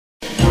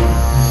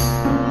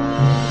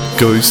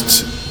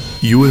Ghosts,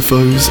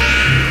 UFOs,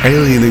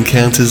 alien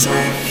encounters,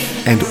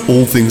 and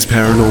all things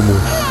paranormal.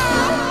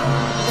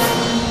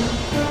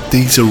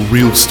 These are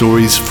real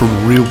stories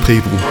from real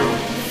people.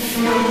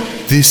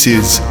 This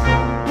is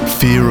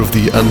Fear of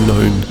the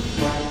Unknown.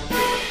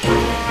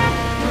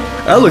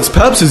 Alex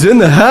Paps is in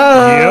the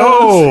house!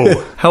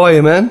 Yo! How are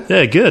you, man?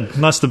 Yeah, good.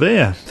 Nice to be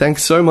here.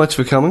 Thanks so much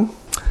for coming.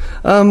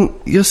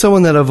 You're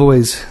someone that I've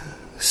always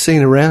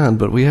seen around,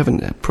 but we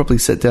haven't properly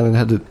sat down and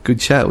had a good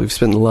chat. We've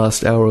spent the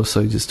last hour or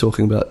so just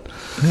talking about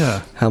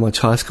how much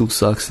high school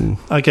sucks. And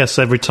I guess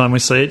every time we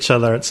see each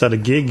other, it's at a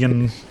gig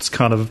and it's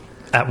kind of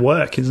at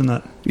work, isn't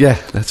it?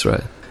 yeah, that's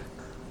right.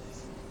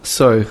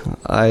 So,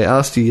 I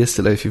asked you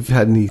yesterday if you've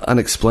had any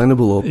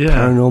unexplainable or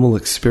paranormal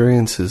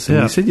experiences,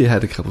 and you said you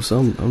had a couple, so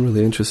I'm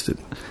really interested.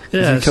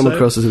 Yeah, you come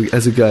across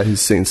as a guy who's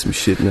seen some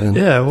shit, man.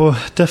 Yeah, well,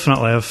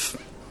 definitely. I've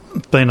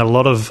been a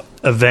lot of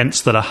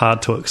events that are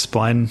hard to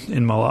explain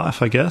in my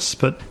life, I guess,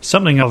 but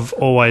something I've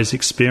always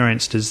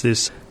experienced is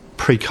this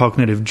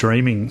precognitive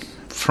dreaming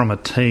from a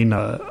teen.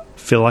 I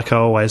feel like I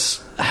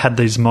always had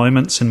these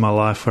moments in my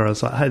life where I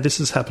was like, hey, this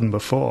has happened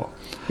before.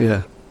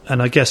 Yeah.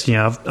 And I guess,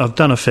 I've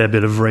done a fair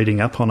bit of reading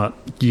up on it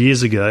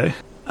years ago,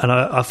 and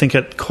I think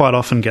it quite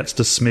often gets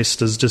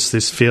dismissed as just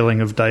this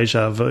feeling of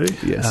deja vu.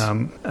 Yes.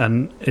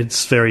 And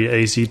it's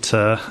very easy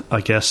to,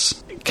 I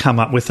guess, come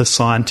up with a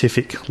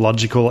scientific,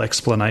 logical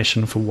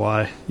explanation for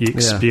why you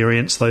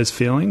experience those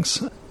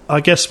feelings. I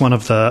guess one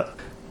of the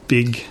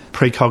big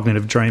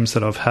precognitive dreams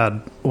that I've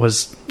had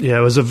was, it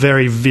was a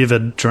very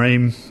vivid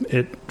dream.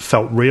 It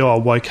felt real. I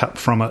woke up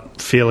from it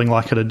feeling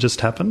like it had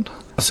just happened.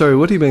 Sorry,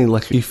 what do you mean?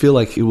 Like, you feel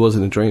like it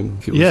wasn't a dream?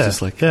 It was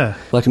just like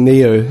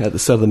Neo at the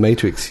start of the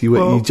Matrix.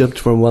 You jumped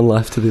from one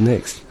life to the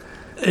next.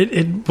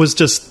 It was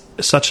just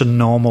such a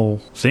normal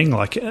thing.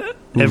 Like,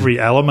 every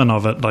element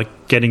of it,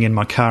 like getting in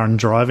my car and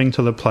driving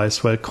to the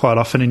place, where quite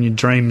often in your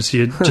dreams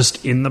you're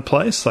just in the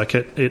place. Like,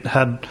 it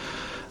had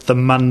the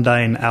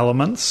mundane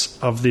elements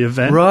of the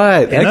event.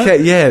 Right,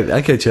 okay, yeah,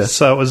 I get you.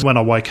 So it was when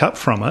I woke up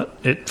from it,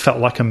 it felt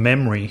like a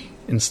memory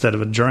instead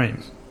of a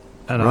dream.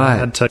 And I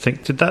had to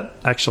think, did that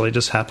actually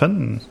just happen?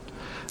 And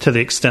to the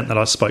extent that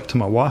I spoke to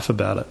my wife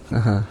about it.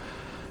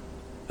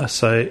 Uh-huh.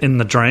 So in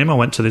the dream, I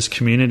went to this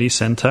community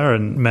centre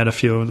and met a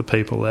few of the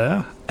people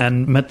there,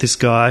 and met this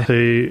guy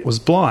who was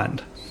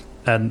blind.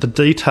 And the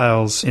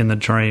details in the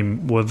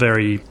dream were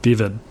very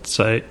vivid.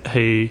 So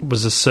he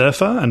was a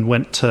surfer and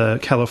went to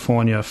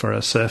California for a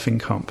surfing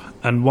comp.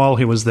 And while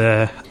he was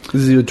there...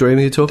 This is your dream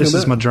you're talking about? This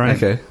is my dream.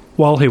 Okay.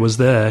 While he was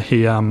there,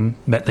 he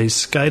met these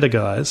skater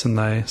guys, and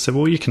they said,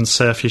 well, you can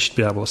surf, you should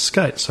be able to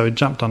skate. So he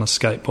jumped on a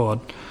skateboard,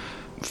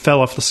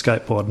 fell off the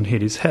skateboard and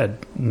hit his head,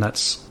 and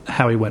that's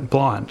how he went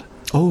blind.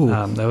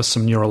 Oh. There was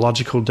some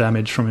neurological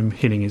damage from him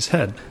hitting his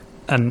head,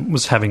 and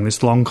was having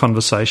this long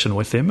conversation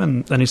with him,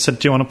 and he said,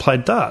 do you want to play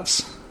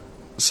darts?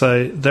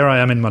 So there I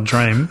am in my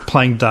dream,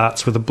 playing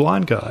darts with a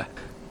blind guy.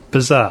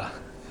 Bizarre.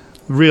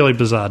 Really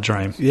bizarre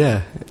dream.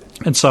 Yeah.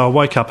 And so I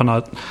woke up and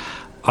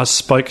I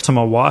spoke to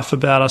my wife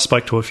about it, I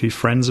spoke to a few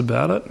friends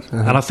about it,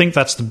 and I think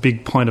that's the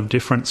big point of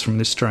difference from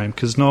this dream,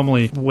 because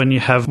normally when you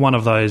have one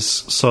of those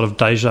sort of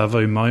deja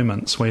vu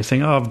moments where you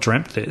think, oh, I've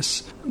dreamt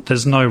this,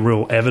 there's no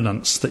real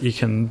evidence that you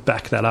can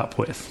back that up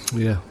with.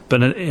 Yeah.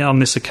 But on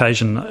this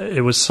occasion,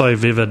 it was so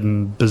vivid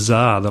and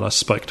bizarre that I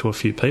spoke to a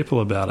few people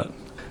about it.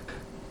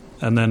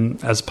 And then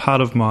as part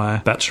of my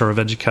Bachelor of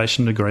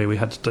Education degree, we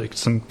had to do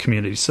some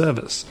community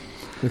service.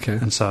 Okay.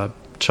 And so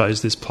I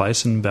chose this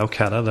place in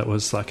Balcatta that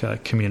was like a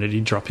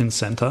community drop-in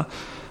centre,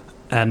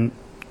 and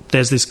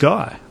there's this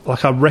guy,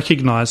 like I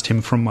recognised him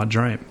from my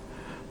dream.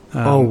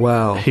 Oh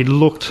wow. He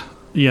looked,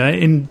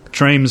 in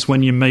dreams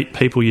when you meet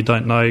people you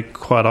don't know,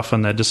 quite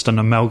often they're just an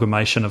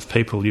amalgamation of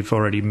people you've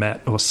already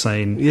met or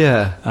seen.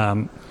 Yeah.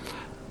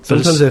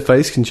 Sometimes their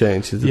face can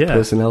change, the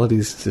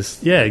personality's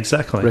just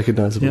exactly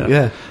recognisable.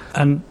 Yeah.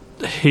 And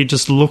he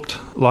just looked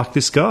like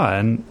this guy,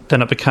 and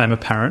then it became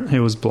apparent he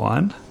was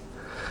blind.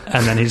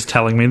 And then he's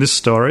telling me this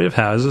story of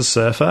how he's a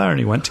surfer and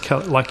he went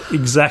to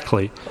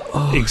exactly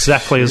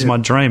as my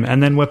dream.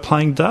 And then we're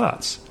playing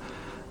darts.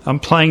 I'm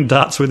playing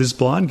darts with this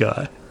blind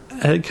guy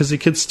because he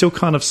could still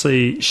kind of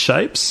see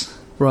shapes.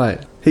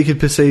 Right. He could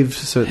perceive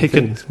certain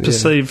things. He could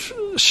perceive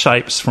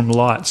shapes from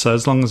light. So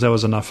as long as there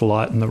was enough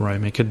light in the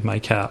room, he could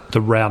make out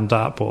the round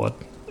dartboard.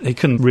 He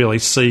couldn't really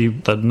see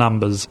the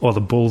numbers or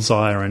the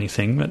bullseye or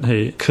anything, but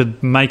he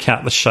could make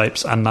out the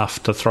shapes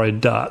enough to throw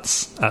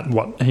darts at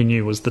what he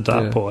knew was the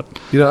dartboard.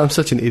 Yeah. I'm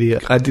such an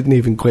idiot. I didn't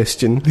even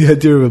question the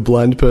idea of a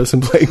blind person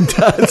playing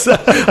darts.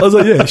 I was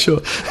like, yeah,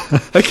 sure.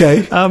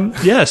 Okay.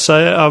 So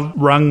I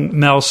rung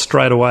Mel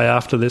straight away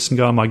after this and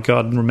go, oh my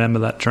God, remember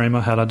that dream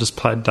I had? I just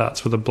played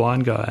darts with a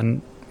blind guy,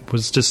 and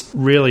was just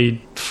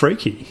really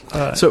freaky.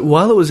 So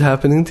while it was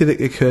happening, did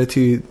it occur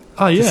to you...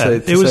 Oh, yeah.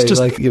 It was just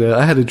like,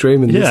 I had a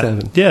dream and this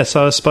happened. Yeah,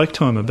 so I spoke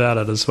to him about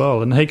it as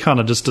well, and he kind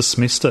of just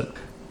dismissed it.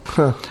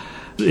 Huh.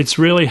 It's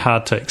really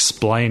hard to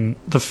explain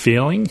the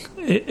feeling.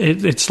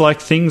 It's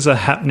like things are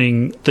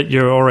happening that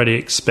you're already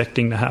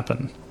expecting to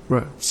happen.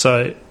 Right.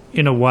 So,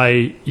 in a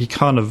way, you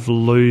kind of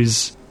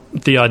lose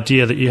the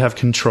idea that you have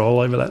control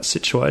over that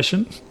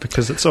situation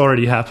because it's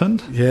already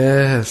happened.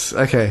 Yes.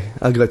 Okay,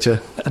 I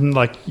gotcha. And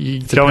like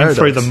you're going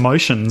through the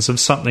motions of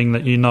something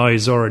that you know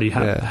has already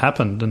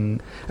happened,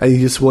 and you're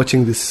just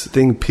watching this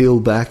thing peel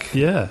back.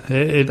 Yeah,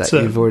 it's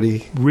a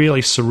really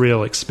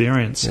surreal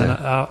experience, and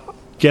I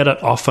get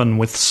it often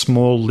with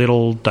small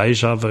little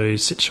deja vu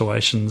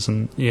situations,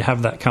 and you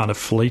have that kind of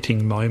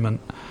fleeting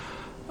moment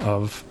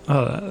of,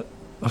 oh,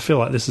 I feel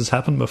like this has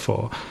happened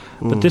before.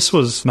 But this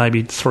was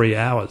maybe 3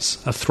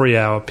 hours, a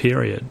 3-hour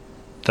period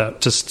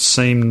that just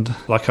seemed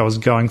like I was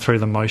going through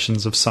the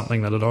motions of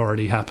something that had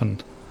already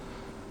happened.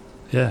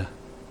 Yeah.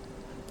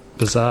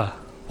 Bizarre.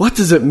 What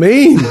does it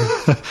mean?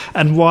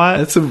 And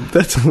why?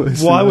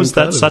 Why was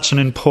that such an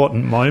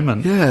important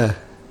moment? Yeah.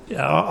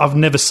 I've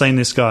never seen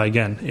this guy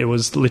again. It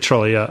was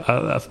literally a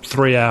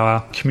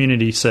 3-hour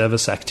community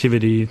service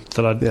activity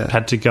that I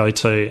had to go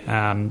to,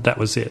 and that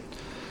was it.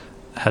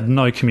 Had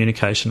no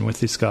communication with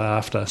this guy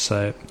after.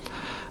 So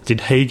did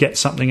he get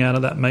something out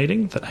of that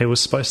meeting that he was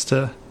supposed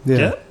to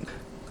get?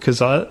 Because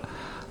I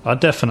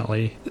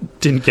definitely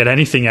didn't get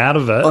anything out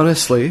of it.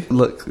 Honestly,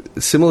 look,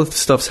 similar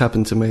stuff's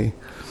happened to me,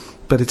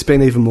 but it's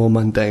been even more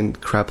mundane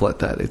crap like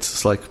that. It's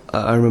just like,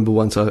 I remember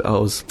once I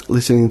was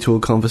listening to a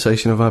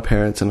conversation of my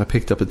parents, and I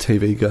picked up a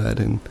TV guide,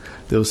 and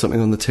there was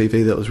something on the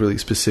TV that was really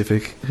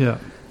specific. Yeah.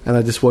 And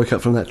I just woke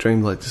up from that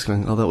dream like just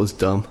going, oh, that was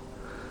dumb.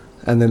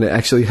 And then it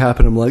actually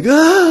happened. I'm like,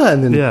 ah!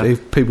 And then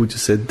people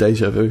just said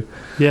deja vu.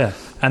 Yeah.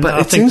 And but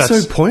it seems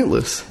so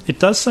pointless. It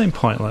does seem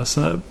pointless.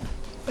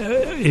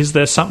 Is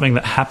there something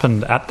that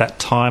happened at that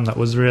time that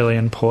was really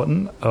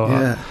important?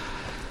 Or,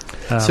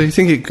 so you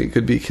think it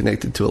could be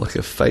connected to like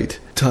a fate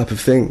type of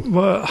thing?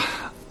 Well,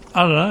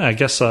 I don't know. I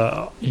guess,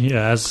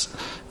 as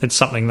it's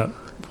something that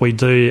we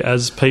do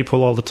as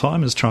people all the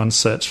time, is try and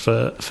search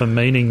for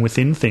meaning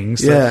within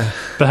things. That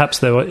perhaps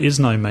there is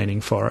no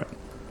meaning for it.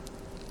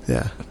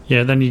 Yeah.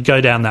 Yeah, then you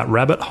go down that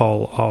rabbit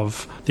hole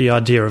of the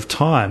idea of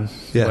time,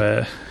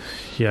 where,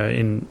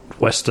 in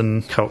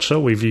Western culture,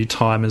 we view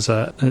time as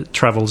it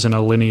travels in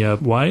a linear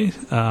way.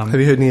 Have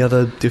you heard any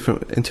other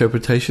different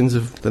interpretations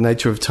of the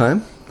nature of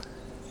time?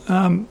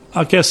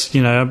 I guess,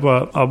 I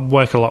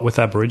work a lot with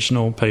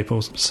Aboriginal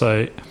people,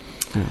 so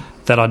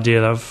that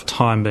idea of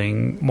time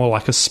being more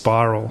like a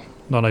spiral,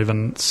 not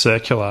even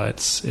circular,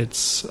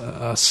 it's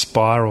a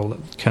spiral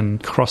that can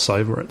cross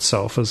over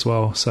itself as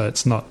well. So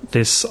it's not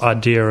this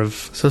idea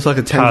of it's like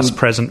a past,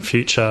 present,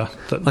 future.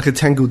 Like a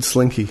tangled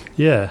slinky.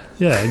 Yeah,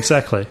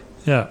 exactly.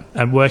 Yeah,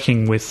 and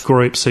working with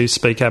groups who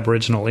speak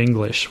Aboriginal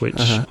English,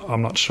 which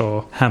I'm not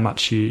sure how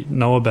much you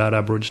know about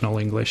Aboriginal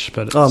English,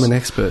 but I'm an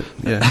expert,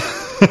 yeah.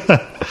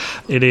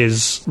 It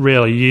is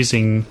really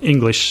using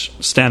English,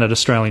 standard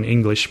Australian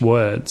English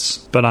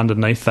words, but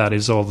underneath that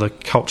is all the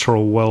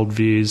cultural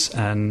worldviews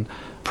and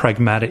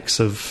pragmatics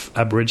of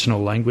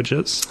Aboriginal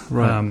languages.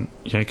 Right.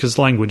 Because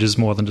language is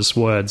more than just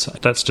words.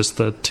 That's just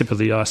the tip of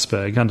the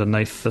iceberg.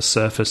 Underneath the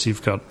surface,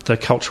 you've got the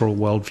cultural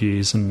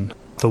worldviews and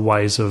the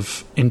ways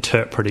of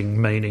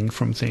interpreting meaning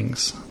from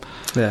things.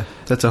 Yeah,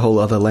 that's a whole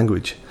other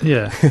language.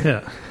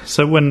 Yeah.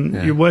 So when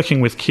you're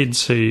working with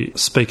kids who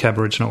speak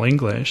Aboriginal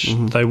English,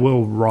 they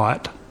will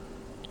write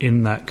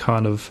in that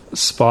kind of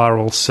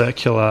spiral,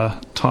 circular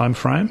time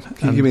frame.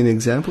 Can you give me an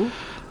example?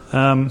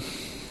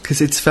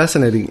 Because it's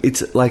fascinating.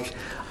 It's like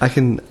I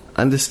can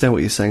understand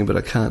what you're saying, but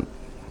I can't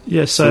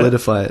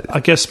solidify it. I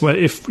guess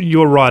if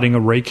you're writing a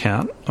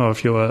recount, or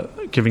if you're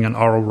giving an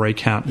oral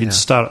recount, you'd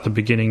start at the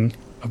beginning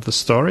of the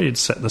story, you'd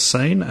set the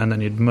scene, and then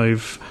you'd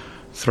move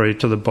through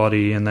to the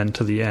body and then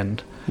to the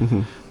end.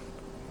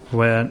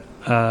 Where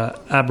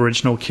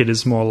Aboriginal kid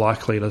is more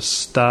likely to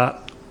start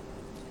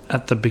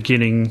at the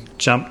beginning,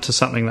 jump to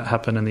something that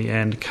happened in the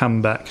end,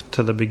 come back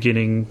to the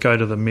beginning, go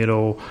to the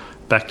middle,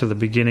 back to the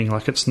beginning.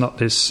 Like, it's not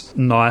this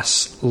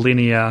nice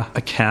linear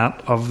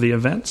account of the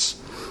events.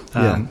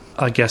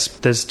 I guess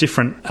there's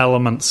different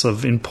elements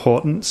of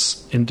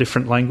importance in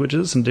different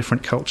languages and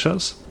different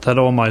cultures that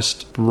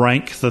almost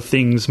rank the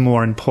things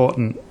more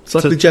important. It's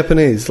like the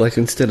Japanese, like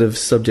instead of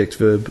subject,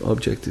 verb,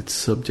 object, it's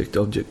subject,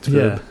 object,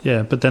 verb.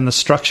 Yeah, but then the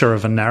structure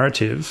of a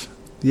narrative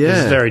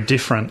is very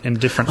different in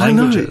different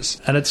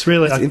languages. And it's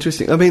really... It's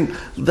interesting. I mean,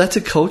 that's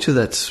a culture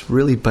that's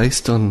really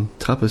based on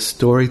type of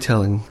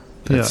storytelling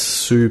that's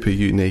super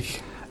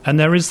unique. And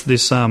there is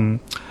this...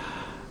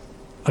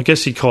 I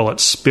guess you call it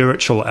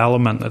spiritual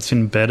element that's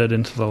embedded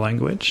into the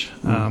language.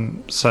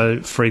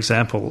 So, for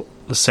example,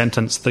 the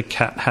sentence, the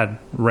cat had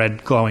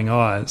red glowing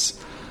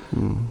eyes,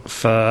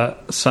 for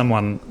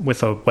someone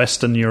with a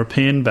Western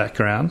European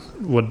background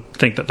would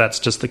think that that's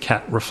just the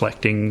cat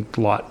reflecting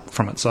light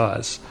from its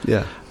eyes.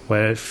 Yeah.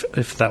 Where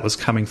if that was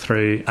coming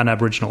through an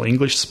Aboriginal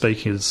English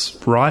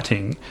speaker's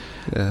writing,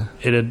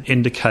 it'd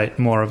indicate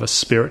more of a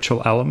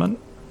spiritual element.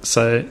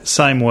 So,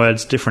 same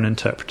words, different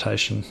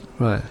interpretation.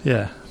 Right.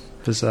 Yeah.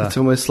 Bizarre. It's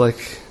almost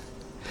like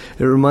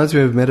it reminds me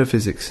of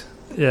metaphysics.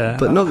 Yeah,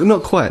 but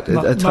not quite.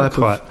 Not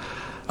quite.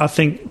 I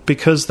think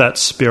because that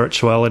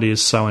spirituality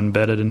is so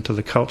embedded into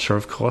the culture,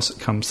 of course, it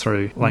comes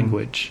through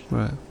language.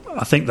 Right.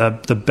 I think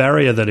the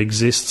barrier that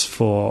exists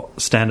for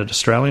standard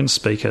Australian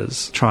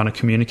speakers trying to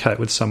communicate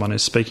with someone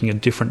who's speaking a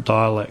different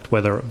dialect,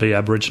 whether it be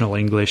Aboriginal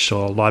English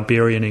or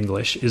Liberian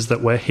English, is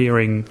that we're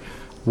hearing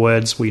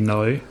words we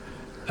know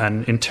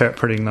and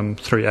interpreting them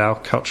through our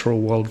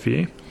cultural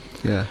worldview.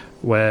 Yeah.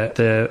 Where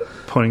they're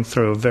putting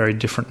through a very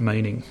different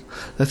meaning.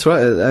 That's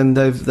right, and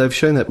they've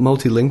shown that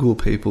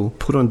multilingual people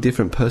put on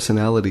different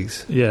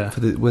personalities. Yeah.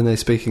 When they're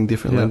speaking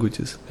different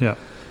languages. Yeah.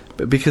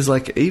 But because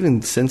like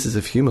even senses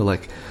of humour,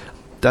 like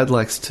Dad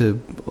likes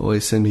to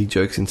always send me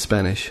jokes in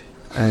Spanish,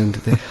 and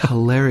they're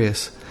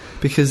hilarious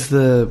because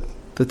the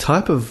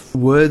type of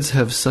words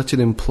have such an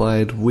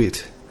implied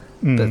wit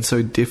that's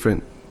so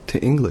different to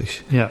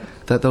English. Yeah.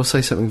 That they'll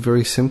say something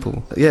very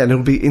simple. Yeah, and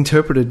it'll be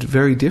interpreted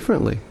very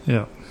differently.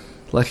 Yeah.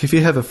 Like if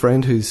you have a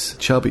friend who's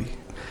chubby,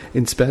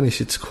 in Spanish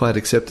it's quite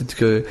accepted to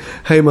go,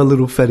 "Hey, my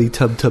little fatty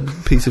tub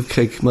piece of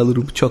cake, my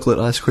little chocolate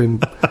ice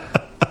cream."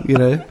 You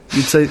know,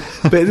 you'd say,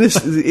 but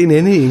in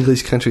any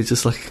English country, it's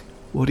just like,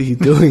 what are you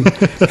doing?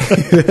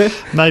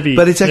 Maybe,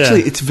 but it's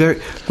actually it's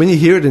very. When you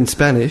hear it in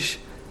Spanish,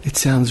 it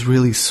sounds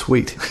really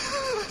sweet.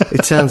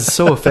 It sounds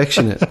so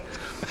affectionate.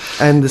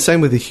 And the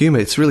same with the humour.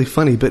 It's really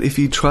funny. But if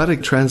you try to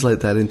translate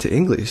that into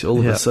English, all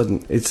of a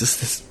sudden, it's just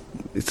this.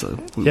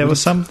 Well,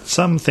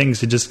 some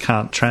things you just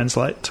can't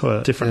translate to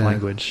a different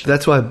language.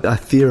 That's why I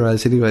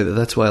theorise anyway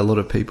that's why a lot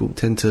of people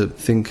tend to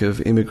think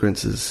of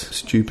immigrants as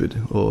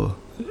stupid or...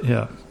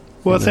 Yeah.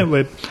 Well, I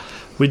think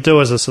we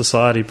do as a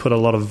society put a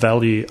lot of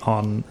value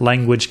on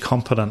language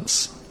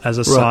competence as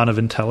a sign of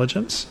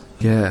intelligence.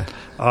 Yeah.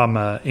 I'm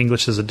an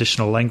English as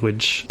additional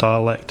language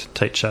dialect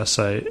teacher,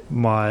 so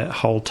my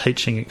whole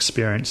teaching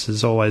experience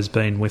has always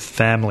been with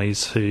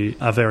families who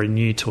are very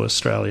new to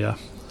Australia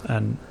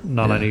and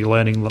not only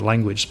learning the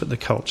language but the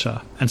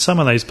culture. And some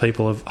of these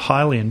people are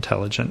highly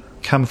intelligent,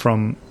 come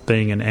from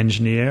being an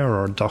engineer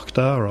or a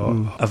doctor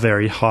or a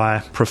very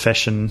high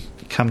profession,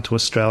 come to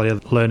Australia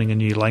learning a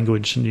new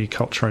language, a new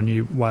culture, a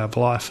new way of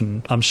life,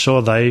 and I'm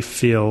sure they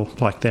feel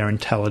like their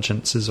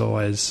intelligence is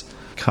always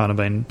kind of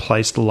been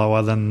placed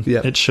lower than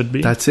it should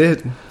be. That's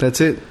it.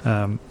 Isn't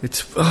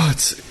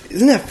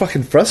that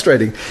fucking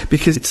frustrating?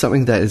 Because it's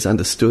something that is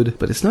understood,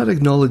 but it's not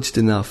acknowledged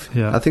enough.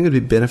 Yeah. I think it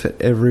would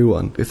benefit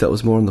everyone if that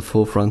was more on the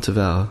forefront of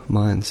our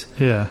minds.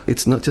 Yeah.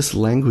 It's not just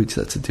language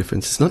that's a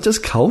difference. It's not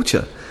just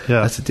culture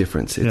that's a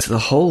difference. It's the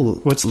whole...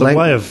 What's the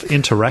way of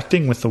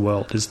interacting with the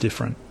world is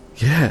different.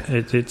 Yeah.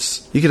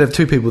 It's... You could have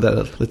two people that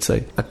are, let's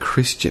say, a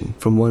Christian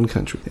from one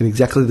country and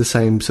exactly the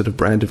same sort of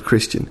brand of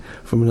Christian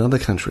from another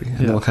country.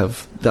 And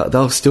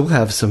they'll still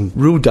have some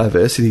real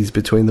diversities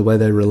between the way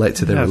they relate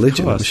to their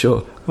religion, I'm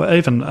sure. Well,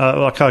 even,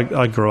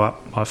 I grew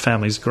up, my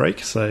family's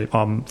Greek, so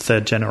I'm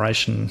third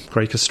generation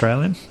Greek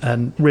Australian.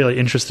 And really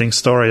interesting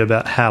story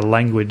about how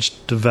language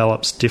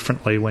develops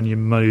differently when you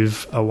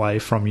move away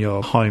from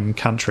your home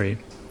country.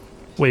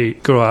 We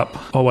grew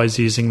up always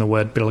using the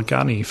word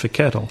bilagani for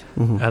kettle.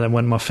 Mm-hmm. And then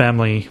when my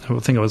family, I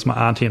think it was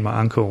my auntie and my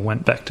uncle,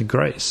 went back to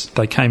Greece,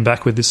 they came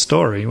back with this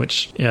story,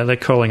 which they're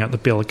calling it the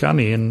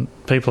bilagani, and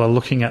people are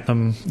looking at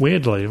them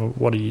weirdly.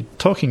 What are you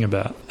talking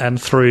about?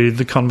 And through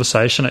the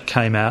conversation, it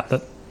came out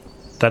that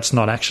that's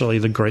not actually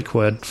the Greek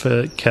word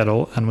for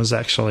kettle and was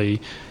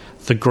actually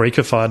the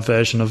Greekified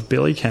version of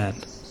billy can,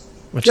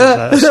 which is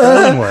an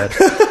Australian word.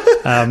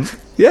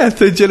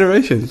 Third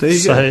generation. There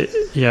you go.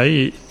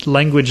 So,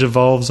 language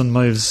evolves and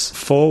moves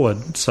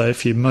forward. So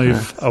if you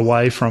move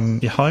away from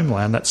your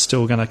homeland, that's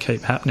still going to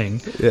keep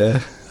happening.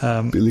 Yeah.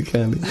 Billy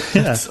Candy.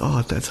 Yeah.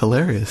 That's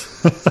hilarious.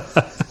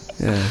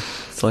 Yeah.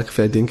 It's like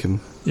fair dinkum.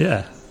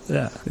 Yeah.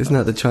 Yeah. Isn't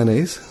that the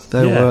Chinese?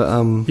 They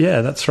were...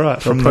 that's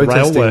right. From the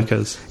rail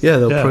workers.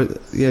 Yeah,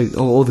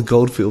 all the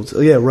goldfields.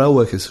 Yeah, rail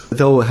workers.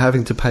 They were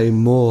having to pay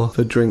more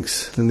for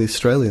drinks than the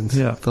Australians.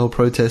 Yeah. They were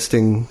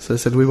protesting. So they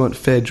said, we want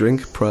fair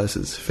drink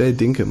prices. Fair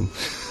dinkum.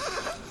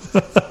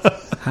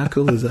 How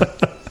cool is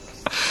that?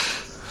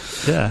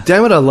 Yeah.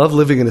 Damn it, I love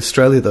living in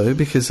Australia, though,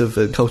 because of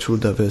the cultural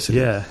diversity.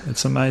 Yeah,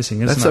 it's amazing,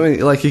 isn't That's it? something,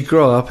 like, you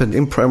grow up, and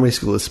in primary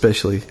school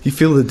especially, you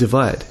feel the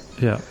divide.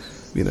 Yeah.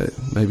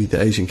 Maybe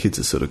the Asian kids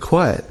are sort of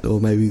quiet,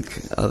 or maybe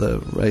other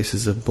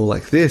races are more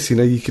like this.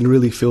 You can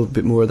really feel a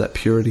bit more of that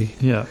purity.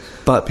 Yeah.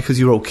 But because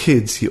you're all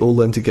kids, you all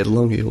learn to get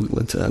along, you all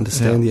learn to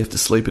understand. You have to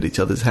sleep at each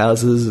other's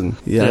houses, and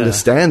you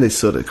understand this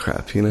sort of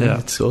crap,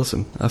 It's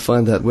awesome. I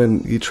find that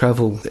when you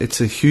travel, it's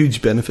a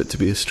huge benefit to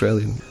be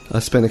Australian. I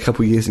spent a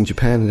couple of years in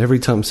Japan, and every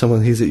time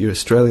someone hears that you're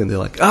Australian, they're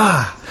like,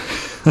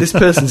 this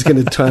person's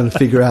going to try and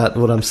figure out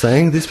what I'm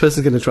saying. This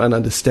person's going to try and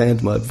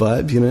understand my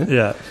vibe,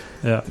 Yeah.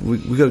 Yeah, we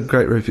got a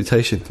great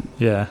reputation.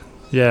 Yeah,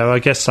 well, I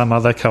guess some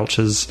other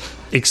cultures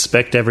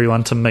expect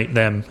everyone to meet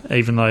them,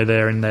 even though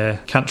they're in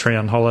their country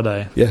on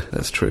holiday. Yeah,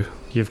 that's true.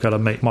 You've got to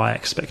meet my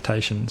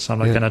expectations. I'm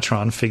not going to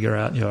try and figure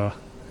out your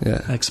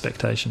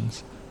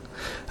expectations.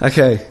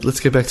 Okay, let's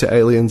get back to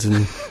aliens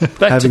and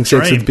having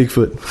sex with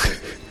Bigfoot.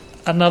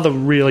 Another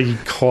really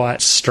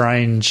quite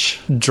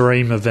strange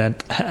dream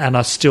event, and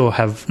I still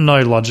have no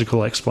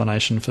logical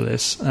explanation for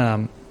this.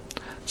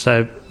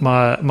 So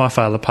my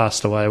father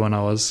passed away when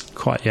I was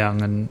quite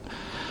young, and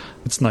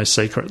It's no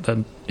secret that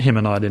him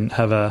and I didn't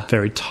have a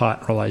very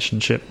tight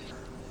relationship.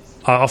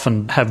 I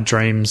often have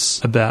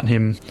dreams about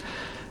him.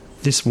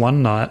 This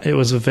one night, it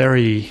was a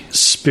very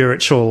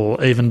spiritual,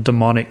 even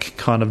demonic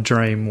kind of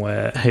dream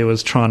where he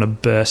was trying to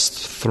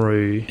burst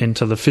through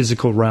into the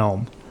physical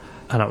realm,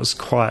 and it was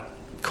quite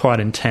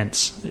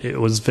intense. It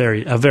was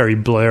a very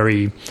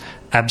blurry,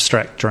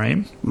 abstract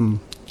dream.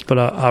 But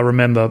I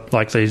remember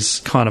like these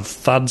kind of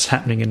thuds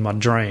happening in my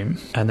dream,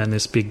 and then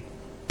this big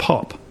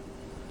pop,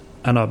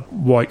 and I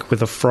woke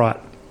with a fright.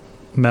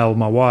 Mel,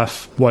 my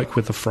wife, woke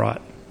with a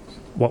fright.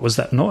 What was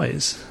that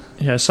noise?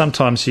 You know,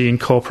 sometimes you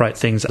incorporate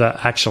things that are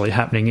actually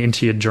happening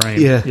into your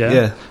dream.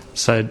 Yeah.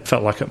 So it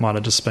felt like it might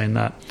have just been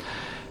that.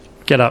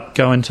 Get up,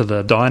 go into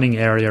the dining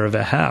area of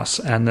our house,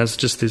 and there's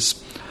just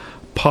this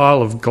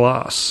pile of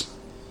glass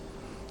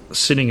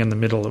sitting in the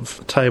middle of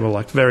the table,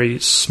 like very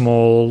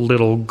small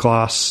little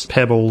glass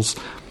pebbles.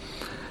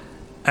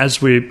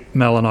 As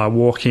Mel and I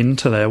walk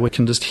into there, we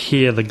can just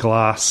hear the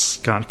glass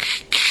going...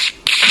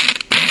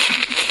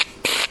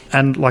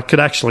 and like could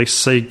actually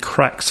see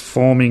cracks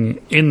forming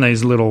in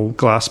these little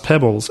glass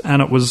pebbles, and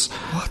it was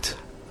what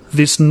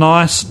this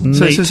nice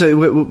neat... So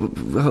wait,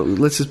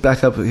 let's just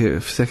back up here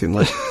for a second.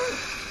 Like,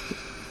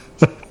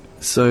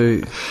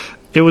 so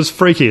it was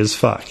freaky as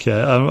fuck.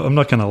 Yeah, I'm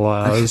not going to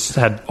lie. I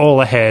had all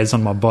the hairs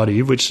on my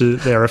body, which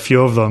there are a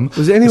few of them.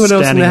 Was there anyone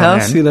else in the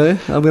house? You know,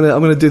 I'm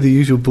gonna do the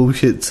usual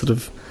bullshit sort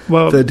of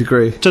third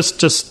degree.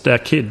 Just our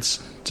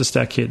kids. Just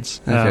our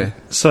kids. Okay.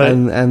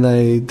 And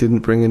they didn't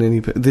bring in any...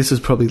 This was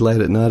probably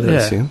late at night, I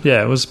assume.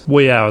 Yeah, it was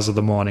wee hours of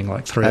the morning,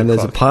 like 3 o'clock. And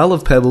there's a pile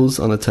of pebbles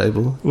on a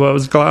table. Well, it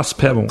was glass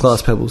pebbles.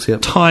 Glass pebbles, yep.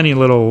 Tiny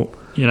little...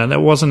 You know,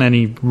 there wasn't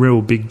any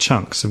real big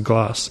chunks of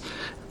glass.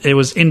 It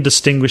was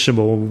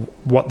indistinguishable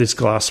what this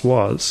glass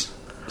was.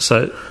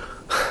 So...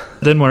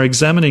 Then we're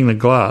examining the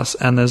glass,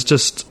 and there's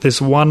just this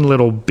one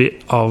little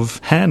bit of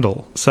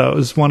handle. So it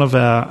was one of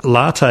our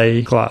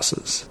latte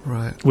glasses,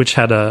 right, which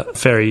had a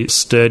very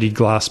sturdy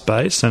glass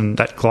base, and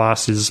that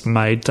glass is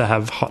made to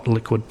have hot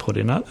liquid put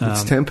in it.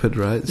 It's tempered,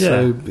 right?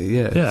 Yeah. So,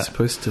 it's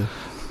supposed to...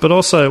 But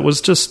also it was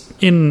just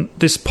in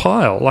this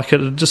pile, like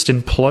it had just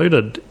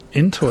imploded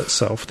into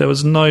itself. There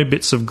was no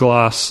bits of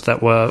glass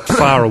that were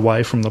far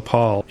away from the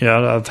pile. You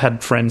know, I've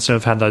had friends who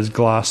have had those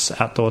glass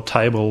outdoor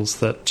tables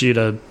that, due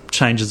to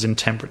changes in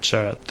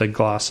temperature, the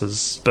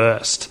glasses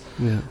burst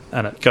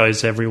and it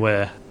goes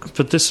everywhere.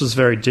 But this was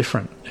very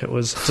different. It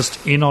was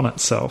just in on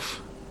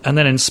itself. And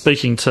then in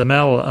speaking to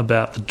Mel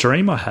about the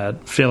dream I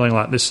had, feeling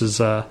like this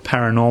is a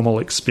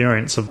paranormal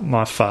experience of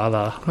my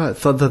father. Right,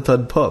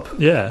 thud pop.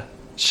 Yeah.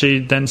 She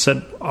then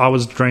said, I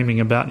was dreaming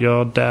about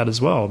your dad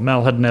as well.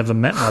 Mel had never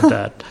met my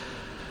dad.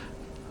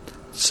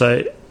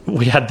 So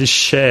we had this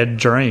shared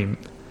dream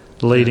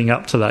leading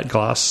up to that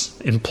glass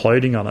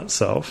imploding on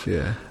itself.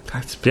 Yeah.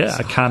 That's bizarre.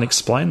 I can't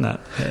explain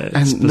that.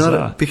 It's and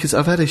bizarre. Because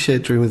I've had a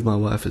shared dream with my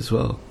wife as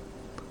well.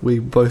 We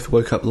both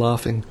woke up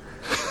laughing.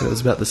 It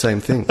was about the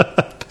same thing.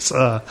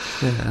 Bizarre.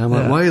 Yeah, and I'm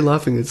like, why are you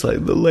laughing? It's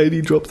like the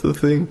lady dropped the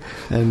thing,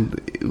 and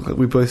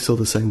we both saw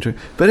the same dream.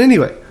 But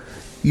anyway,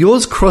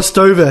 yours crossed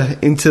over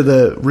into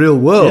the real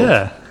world.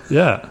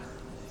 Yeah.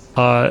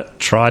 I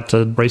tried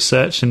to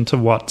research into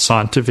what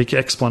scientific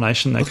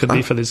explanation there could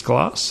be for this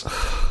glass.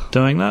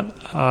 Doing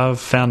that, I've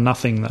found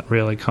nothing that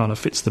really kind of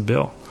fits the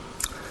bill.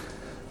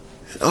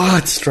 Oh,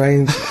 it's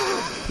strange.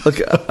 Look,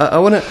 I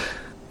want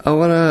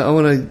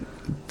to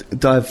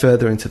dive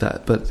further into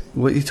that, but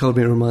what you told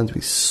me reminds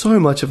me so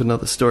much of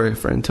another story a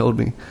friend told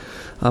me.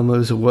 It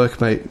was a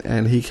workmate,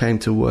 and he came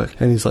to work,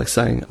 and he's like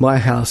saying, "My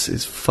house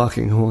is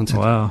fucking haunted."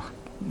 Wow.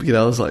 You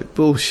know, I was like,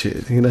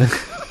 bullshit, you know.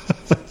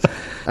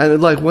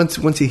 And like once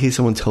you hear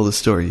someone tell the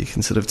story, you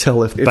can sort of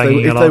tell if they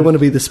want to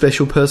be the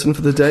special person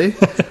for the day,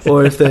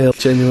 or if they're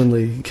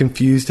genuinely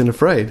confused and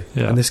afraid.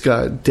 Yeah. And this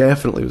guy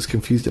definitely was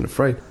confused and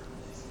afraid.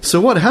 So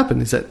what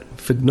happened is that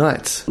for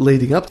nights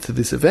leading up to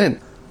this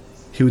event,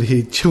 he would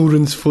hear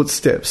children's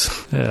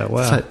footsteps. Yeah,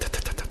 wow. Like,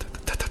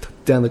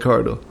 down the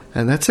corridor.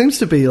 And that seems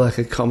to be like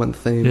a common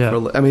theme. Yeah.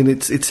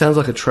 It sounds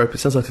like a trope. It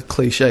sounds like a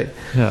cliche.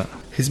 Yeah.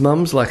 His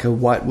mum's like a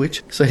white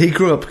witch, so he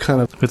grew up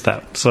kind of with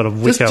that sort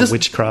of Wicca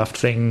witchcraft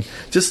thing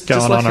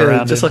going like on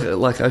around. Just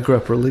like I grew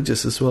up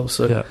religious as well,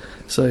 so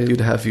you'd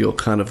have your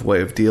kind of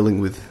way of dealing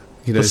with,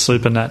 you know, the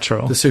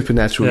supernatural,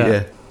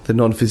 the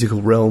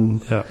non-physical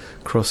realm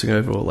crossing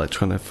over or like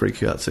trying to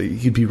freak you out. So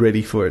you'd be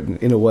ready for it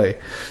in a way.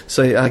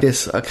 So I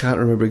guess I can't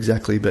remember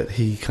exactly, but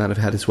he kind of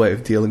had his way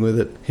of dealing with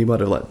it. He might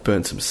have like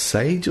burnt some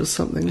sage or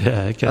something.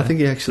 Yeah, okay. I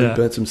think he actually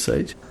burnt some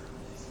sage.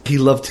 He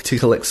loved to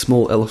collect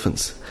small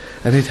elephants,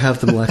 and he'd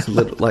have them like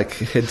like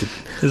head to...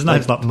 His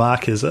name's not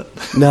Mark, is it?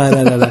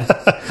 No.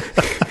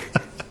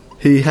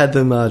 He had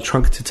them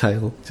trunk to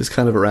tail, just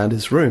kind of around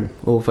his room,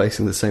 all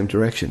facing the same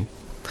direction.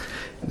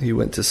 He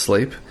went to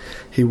sleep.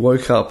 He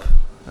woke up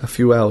a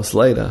few hours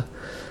later,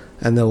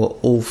 and they were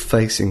all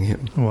facing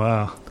him.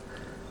 Wow.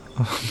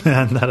 Oh,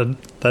 man,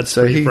 that's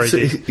pretty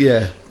crazy.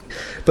 Yeah.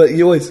 But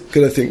you always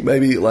got to think,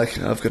 maybe, like,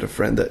 I've got a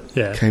friend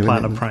that came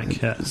in a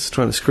prank, was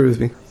trying to screw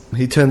with me.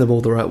 He turned them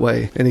all the right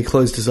way, and he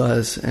closed his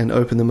eyes and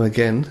opened them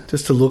again,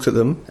 just to look at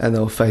them, and they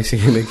were facing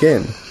him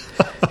again.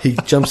 he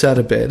jumps out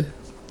of bed,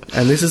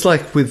 and this is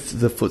like with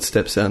the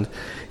footstep sound,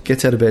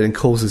 gets out of bed and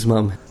calls his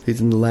mum. He's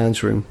in the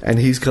lounge room, and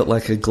he's got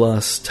like a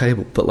glass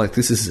table, but like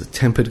this is a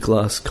tempered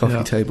glass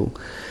coffee table.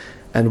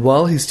 And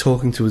while he's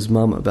talking to his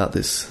mum about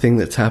this thing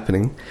that's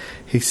happening,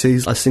 he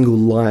sees a single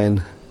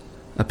line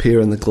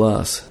appear in the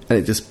glass, and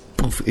it just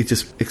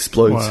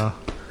explodes. Wow.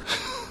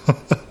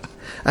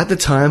 At the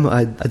time,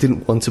 I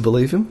didn't want to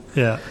believe him.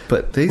 Yeah.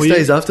 But these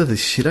days, after the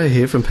shit I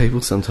hear from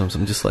people, sometimes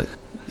I'm just like,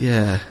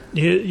 yeah.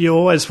 You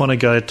always want to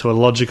go to a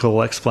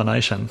logical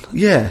explanation.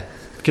 Yeah.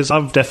 Because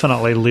I've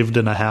definitely lived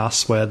in a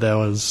house where there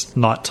was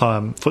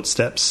nighttime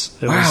footsteps.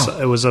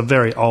 It was a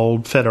very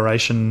old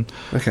Federation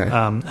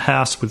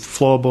house with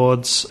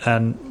floorboards,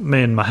 and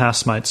me and my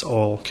housemates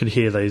all could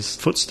hear these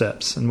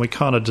footsteps, and we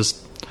kind of just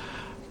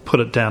put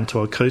it down to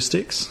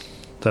acoustics,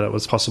 that it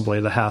was possibly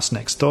the house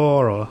next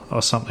door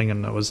or something,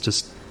 and it was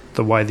just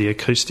the way the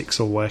acoustics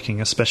were working,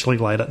 especially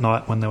late at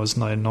night when there was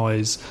no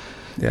noise.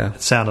 Yeah.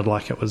 It sounded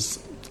like it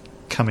was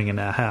coming in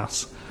our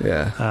house.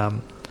 Yeah.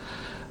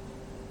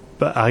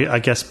 But I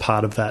guess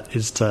part of that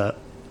is to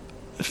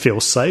feel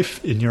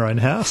safe in your own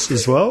house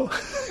as well.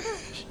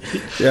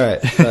 Yeah,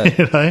 right.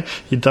 You know,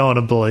 you don't want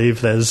to believe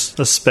there's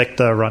a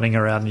spectre running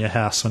around your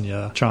house when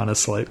you're trying to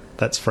sleep.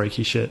 That's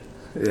freaky shit.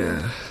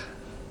 Yeah.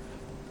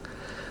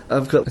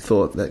 I've got a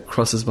thought that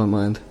crosses my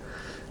mind,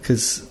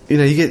 because, you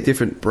know, you get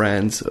different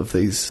brands of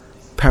these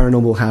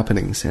paranormal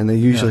happenings, and they're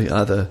usually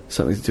either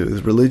something to do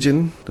with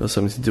religion or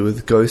something to do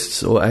with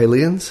ghosts or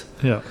aliens.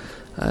 Yeah.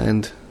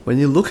 And when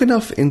you look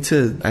enough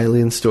into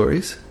alien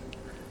stories,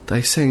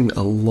 they seem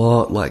a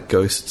lot like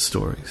ghost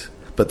stories.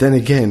 But then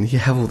again, you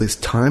have all this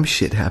time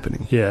shit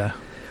happening. Yeah.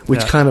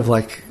 Which kind of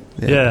like...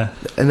 Yeah.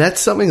 And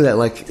that's something that,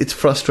 like, it's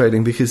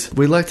frustrating, because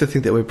we like to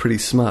think that we're pretty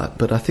smart,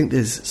 but I think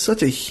there's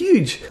such a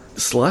huge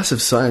slice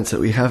of science that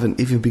we haven't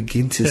even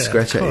begin to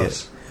scratch at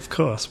yet. Of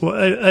course.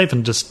 Well,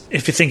 even just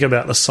if you think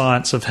about the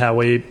science of how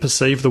we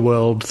perceive the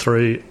world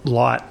through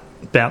light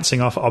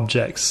bouncing off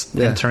objects,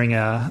 entering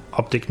our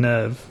optic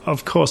nerve,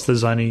 of course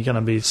there's only going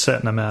to be a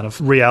certain amount of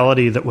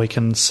reality that we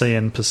can see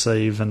and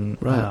perceive, and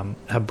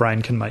our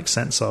brain can make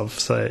sense of.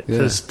 So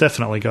there's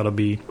definitely got to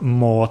be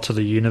more to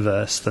the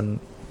universe than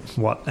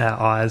what our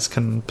eyes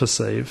can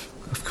perceive.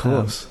 Of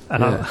course.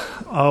 I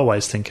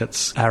always think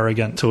it's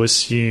arrogant to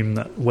assume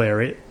that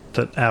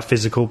that our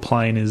physical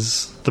plane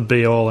is the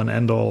be-all and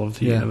end-all of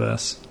the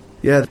universe.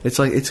 Yeah, it's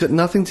like, it's got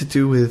nothing to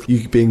do with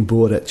you being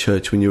bored at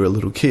church when you were a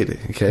little kid,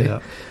 okay?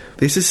 Yeah.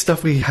 This is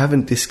stuff we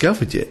haven't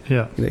discovered yet.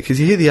 Yeah. Because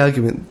you hear the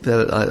argument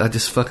that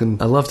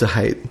I love to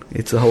hate.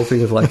 It's the whole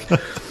thing of like,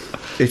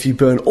 if you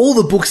burn all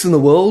the books in the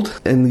world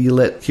and you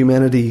let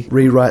humanity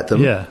rewrite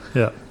them,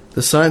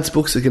 the science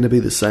books are going to be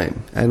the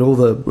same, and all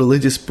the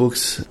religious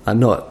books are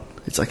not.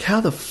 It's like, how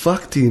the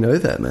fuck do you know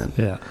that, man?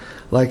 Yeah.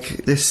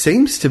 Like, there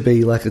seems to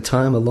be like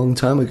a long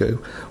time ago,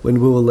 when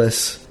we were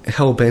less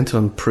hell-bent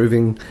on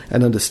proving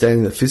and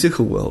understanding the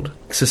physical world.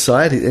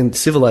 Society and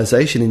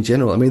civilization in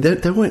general, I mean,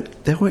 they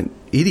weren't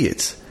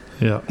idiots.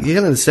 Yeah. You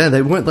can understand,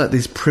 they weren't like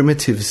these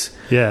primitives.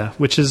 Yeah,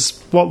 which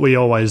is what we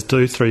always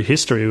do through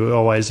history. We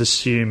always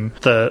assume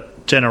that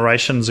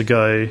generations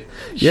ago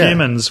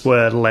humans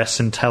were less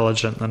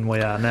intelligent than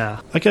we are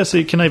now. I guess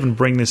you can even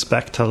bring this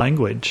back to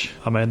language.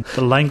 I mean,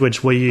 the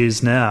language we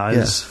use now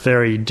is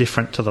very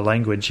different to the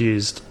language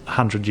used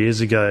 100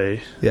 years ago,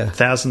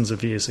 thousands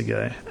of years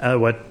ago.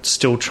 We're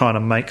still trying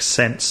to make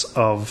sense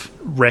of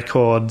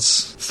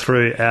records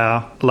through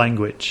our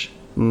language.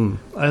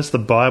 As the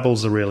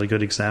Bible's a really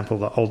good example,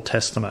 the Old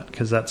Testament,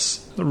 because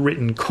that's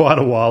written quite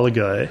a while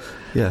ago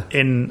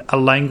in a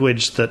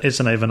language that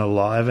isn't even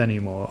alive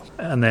anymore,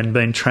 and then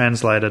being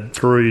translated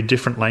through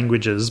different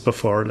languages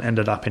before it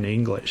ended up in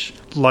English.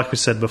 Like we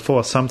said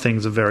before, some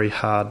things are very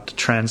hard to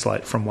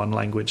translate from one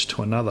language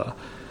to another.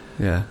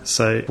 Yeah.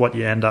 So what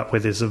you end up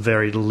with is a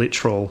very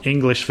literal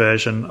English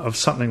version of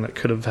something that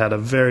could have had a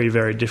very,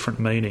 very different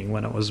meaning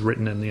when it was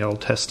written in the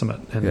Old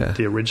Testament in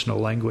the original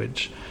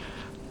language.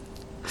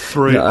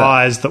 Through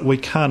eyes that we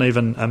can't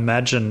even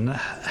imagine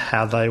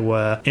how they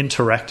were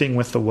interacting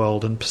with the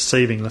world and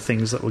perceiving the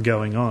things that were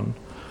going on.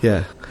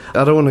 Yeah.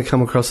 I don't want to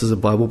come across as a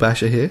Bible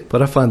basher here,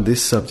 but I find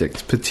this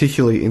subject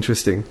particularly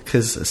interesting,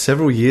 because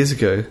several years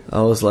ago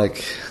I was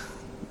like,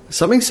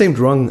 something seemed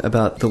wrong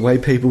about the way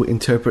people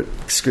interpret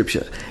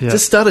Scripture. It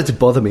just started to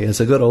bother me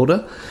as I got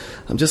older.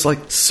 I'm just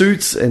like,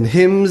 suits and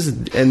hymns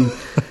and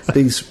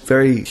these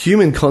very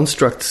human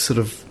construct sort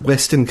of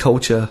Western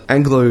culture,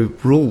 Anglo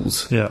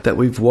rules that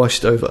we've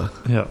washed over.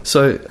 Yeah.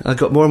 So I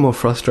got more and more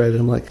frustrated.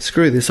 I'm like,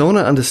 screw this. I want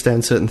to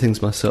understand certain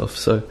things myself.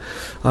 So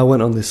I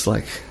went on this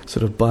like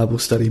sort of Bible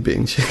study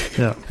binge.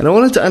 Yeah. And I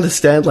wanted to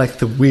understand like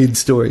the weird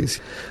stories.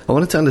 I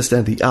wanted to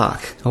understand the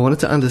Ark. I wanted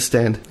to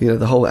understand,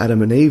 the whole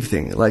Adam and Eve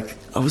thing. Like,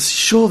 I was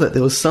sure that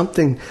there was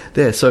something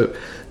there. So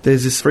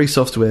there's this free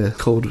software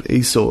called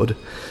eSword.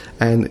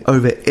 And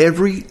over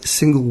every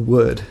single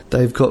word,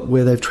 they've got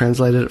where they've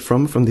translated it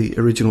from the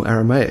original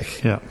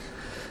Aramaic. Yeah.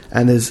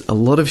 And there's a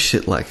lot of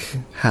shit like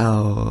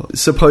how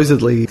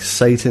supposedly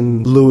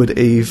Satan lured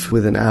Eve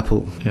with an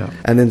apple. Yeah.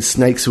 And then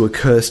snakes were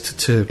cursed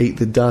to eat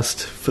the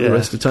dust for the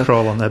rest of the time.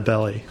 Crawl on their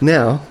belly.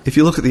 Now, if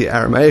you look at the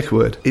Aramaic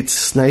word, it's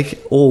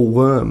snake or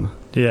worm.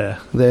 Yeah.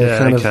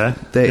 They're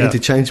they're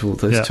interchangeable,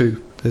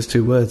 those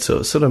two words. So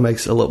it sort of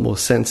makes a lot more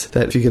sense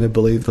that if you're going to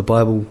believe the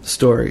Bible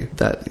story,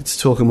 that it's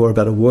talking more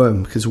about a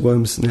worm, because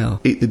worms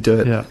now eat the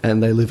dirt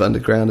and they live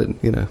underground,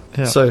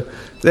 and So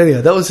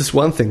anyhow, that was just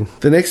one thing.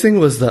 The next thing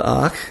was the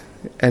ark.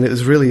 And it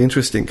was really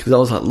interesting because I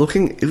was like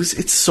looking,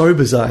 it's so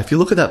bizarre. If you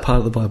look at that part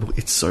of the Bible,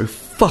 it's so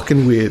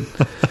fucking weird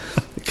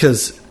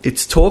because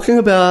it's talking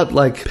about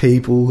like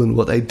people and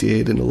what they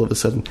did, and all of a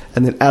sudden,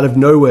 and then out of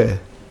nowhere,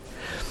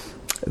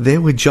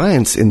 there were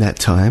giants in that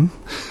time.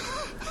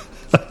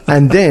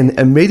 And then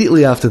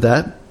immediately after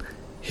that,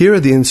 here are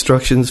the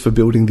instructions for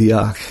building the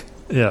ark.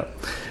 Yeah.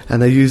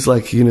 And they use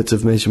like units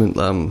of measurement.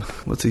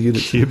 What's a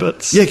unit?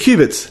 Cubits? Yeah,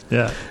 cubits.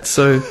 Yeah.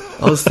 So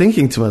I was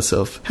thinking to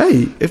myself,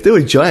 hey, if there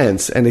were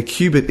giants and a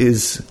cubit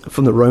is,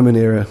 from the Roman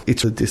era,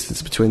 it's the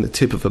distance between the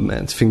tip of a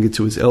man's finger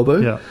to his elbow.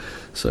 Yeah.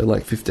 So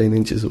like 15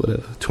 inches or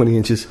whatever, 20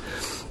 inches.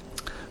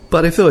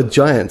 But if there were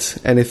giants,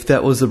 and if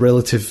that was the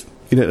relative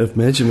unit of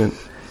measurement,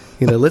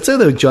 let's say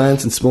there were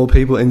giants and small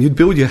people, and you'd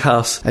build your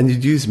house and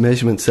you'd use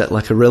measurements that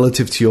like are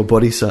relative to your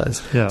body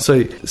size. Yeah. So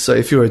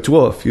if you're a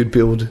dwarf, you'd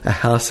build a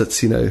house that's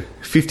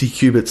 50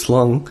 cubits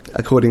long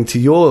according to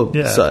your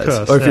size.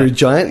 Of course, or if you're a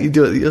giant, you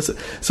do it.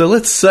 So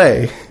let's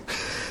say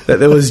that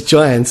there was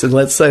giants, and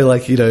let's say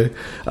like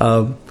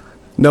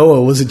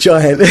Noah was a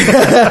giant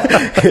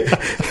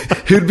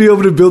who'd be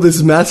able to build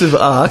this massive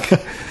ark.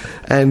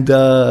 And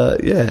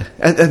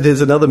and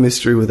there's another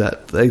mystery with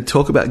that. They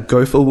talk about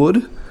gopher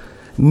wood.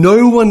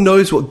 No one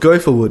knows what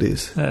gopher wood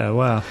is. Yeah,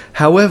 wow.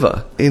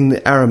 However,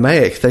 in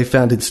Aramaic, they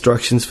found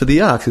instructions for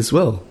the ark as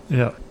well.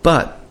 Yeah.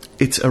 But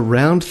it's a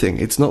round thing.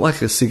 It's not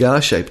like a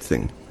cigar-shaped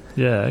thing.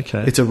 Yeah,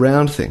 okay. It's a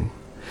round thing.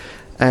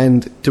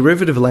 And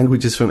derivative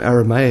languages from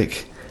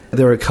Aramaic,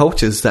 there are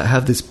cultures that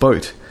have this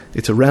boat.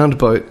 It's a round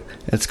boat,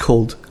 and it's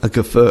called a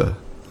gopher.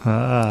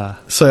 Ah.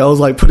 So I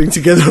was like putting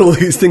together all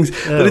these things.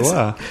 Yeah,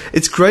 but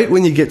it's great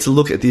when you get to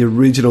look at the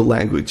original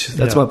language.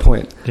 That's my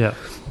point. Yeah.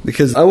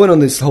 Because I went on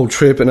this whole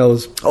trip and I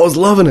was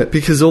loving it,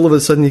 because all of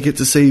a sudden you get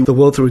to see the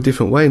world through a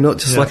different way, not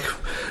just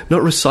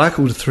not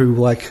recycled through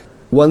like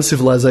one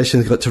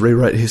civilization's got to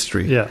rewrite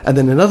history, and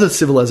then another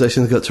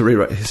civilization's got to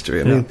rewrite history.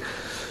 I mean,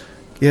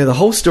 the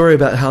whole story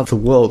about how the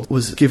world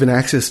was given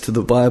access to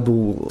the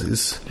Bible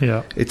is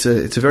it's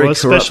a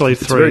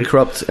very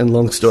corrupt and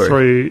long story.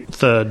 Through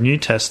the New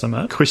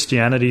Testament,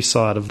 Christianity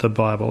side of the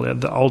Bible,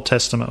 the Old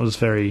Testament was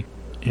very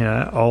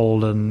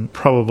old and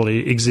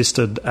probably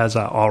existed as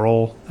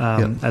oral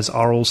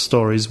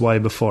stories way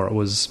before it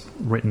was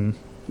written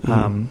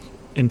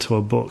into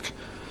a book.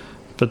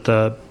 But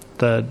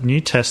the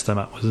New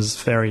Testament was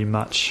very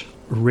much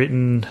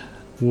written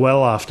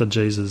well after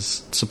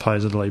Jesus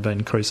supposedly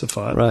been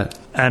crucified. Right.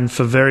 And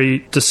for very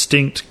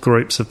distinct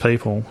groups of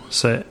people.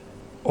 So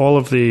all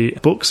of the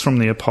books from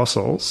the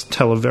apostles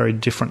tell a very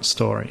different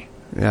story.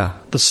 Yeah.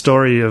 The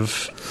story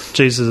of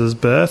Jesus'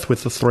 birth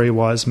with the three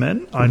wise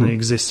men only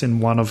exists in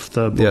one of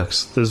the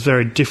books. Yeah. There's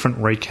very different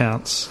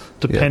recounts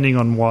depending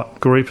on what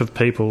group of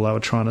people they were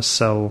trying to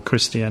sell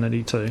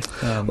Christianity to.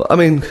 Well, I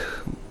mean,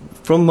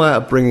 from my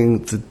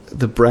upbringing,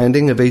 the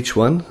branding of each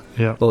one,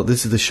 well,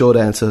 this is the short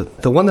answer.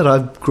 The one that I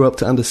grew up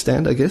to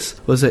understand, I guess,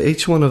 was that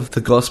each one of the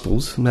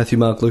Gospels, Matthew,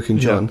 Mark, Luke and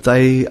John,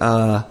 they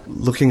are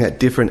looking at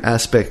different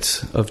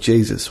aspects of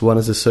Jesus. One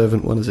as a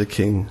servant, one as a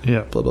king,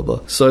 blah, blah, blah.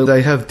 So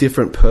they have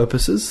different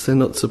purposes. They're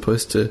not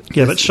supposed to...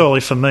 Yeah, but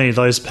surely for me,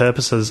 those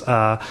purposes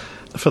are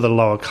for the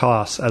lower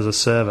class as a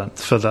servant,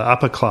 for the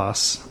upper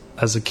class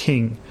as a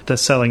king. They're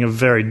selling a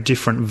very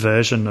different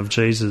version of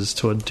Jesus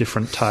to a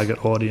different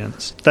target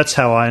audience. That's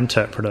how I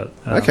interpret it.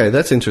 Okay,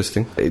 that's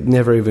interesting. It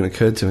never even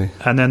occurred to me.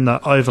 And then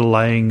the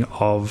overlaying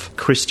of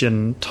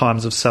Christian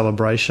times of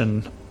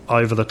celebration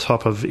over the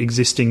top of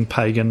existing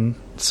pagan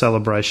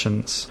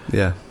celebrations.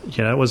 Yeah.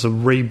 It was a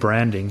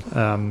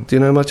rebranding. Do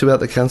you know much about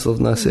the Council of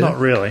Nicaea? Not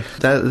really.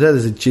 That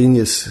is a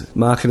genius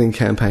marketing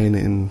campaign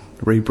in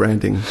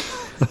rebranding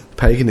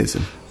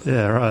paganism.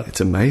 Yeah, right.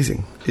 It's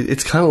amazing.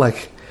 It's kind of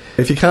like...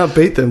 If you can't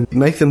beat them,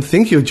 make them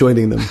think you're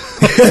joining them.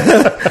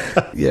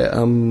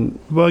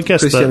 Well, I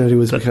guess Christianity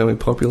was becoming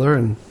popular,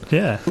 and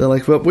they're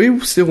like, well, we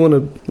still want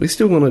to.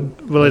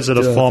 Well, is it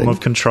a form of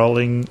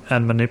controlling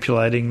and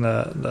manipulating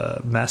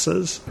the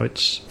masses,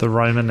 which the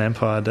Roman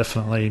Empire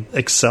definitely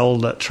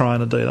excelled at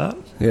trying to do that?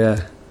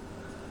 Yeah.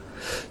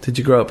 Did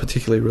you grow up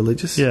particularly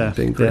religious? Yeah,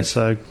 being Greek?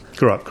 So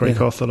grew up Greek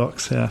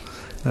Orthodox. Yeah.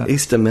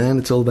 Easter, man,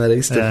 it's all about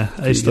Easter.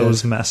 Yeah, Easter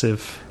was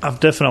massive. I've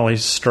definitely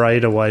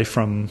strayed away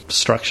from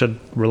structured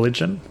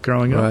religion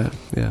growing up. Right,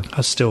 yeah.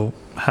 I still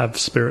have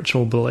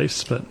spiritual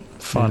beliefs, but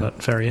find it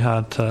very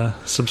hard to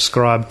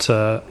subscribe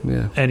to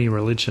any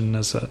religion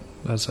as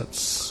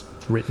it's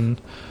written.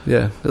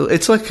 Yeah,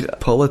 it's like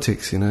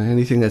politics,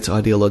 anything that's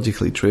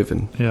ideologically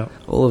driven. Yeah.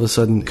 All of a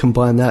sudden,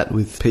 combine that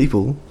with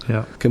people.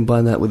 Yeah.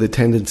 Combine that with a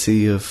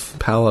tendency of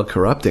power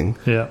corrupting.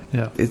 Yeah,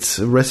 yeah. It's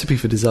a recipe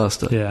for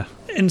disaster. Yeah.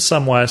 In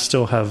some way, I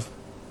still have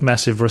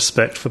massive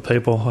respect for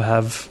people who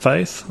have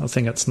faith. I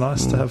think it's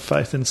nice to have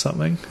faith in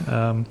something.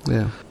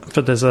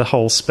 But there's a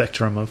whole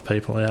spectrum of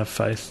people who have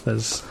faith.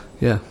 There's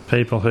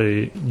people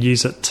who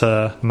use it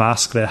to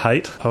mask their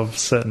hate of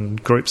certain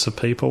groups of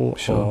people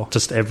or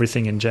just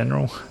everything in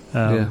general.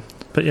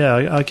 But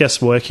I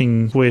guess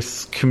working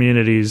with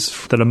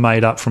communities that are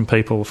made up from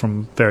people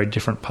from very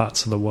different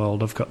parts of the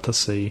world, I've got to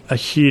see a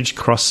huge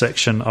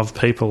cross-section of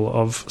people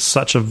of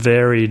such a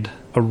varied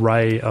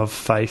array of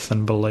faith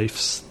and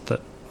beliefs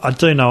that I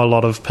do know a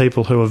lot of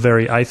people who are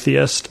very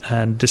atheist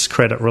and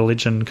discredit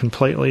religion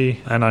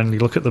completely and only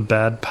look at the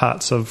bad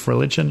parts of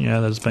religion.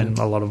 There's been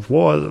a lot of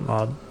war.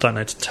 I don't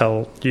need to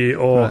tell you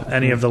or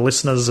any of the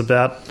listeners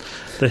about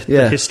the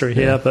history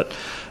here, but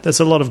there's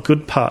a lot of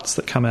good parts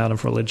that come out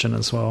of religion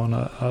as well, and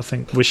I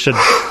think we should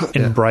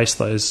embrace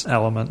those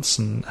elements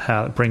and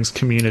how it brings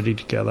community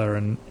together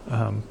and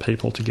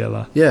people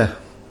together. Yeah.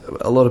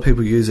 A lot of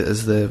people use it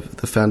as the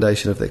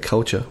foundation of their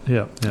culture.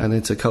 Yeah. And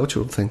it's a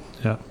cultural thing.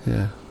 Yeah.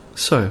 Yeah.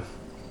 So,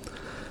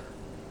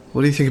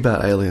 what do you think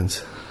about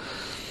aliens?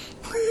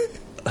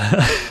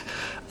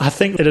 I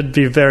think it'd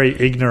be very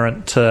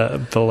ignorant to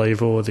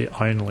believe we're the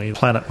only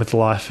planet with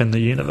life in the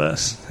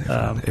universe.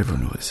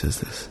 Everyone always says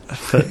this.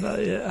 But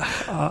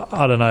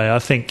I don't know. I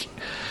think...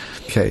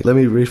 Okay, let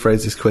me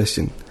rephrase this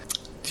question.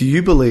 Do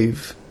you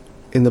believe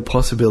in the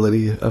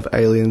possibility of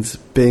aliens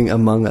being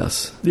among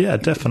us? Yeah,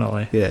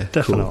 definitely. Yeah,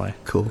 definitely.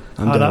 Cool.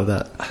 I'm down with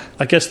that.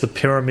 I guess the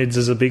pyramids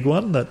is a big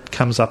one that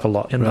comes up a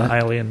lot in the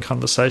alien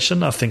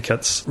conversation. I think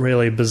it's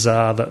really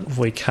bizarre that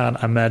we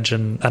can't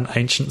imagine an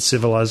ancient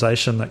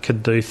civilization that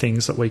could do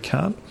things that we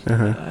can't,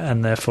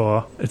 and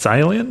therefore it's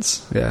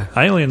aliens. Yeah,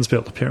 aliens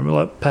built the pyramid.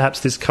 Well, perhaps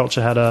this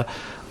culture had a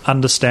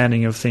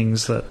understanding of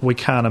things that we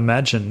can't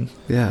imagine.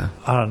 Yeah,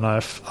 I don't know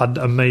if I'd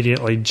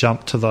immediately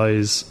jump to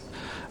those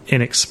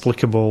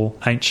inexplicable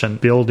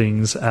ancient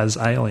buildings as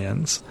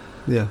aliens.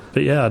 Yeah.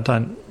 But I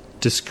don't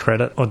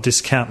discredit or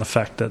discount the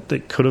fact that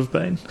it could have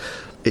been.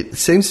 It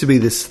seems to be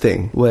this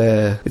thing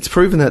where it's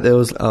proven that there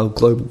was a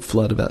global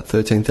flood about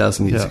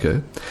 13,000 years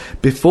ago.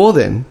 Before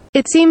then,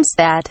 it seems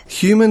that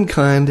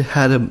humankind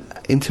had an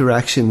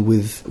interaction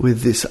with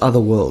this other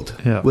world,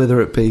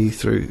 whether it be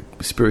through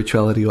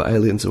spirituality or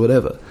aliens or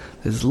whatever.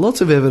 There's lots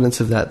of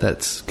evidence of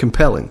that's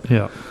compelling.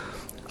 Yeah.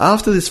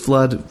 After this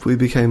flood, we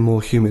became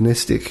more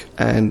humanistic,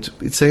 and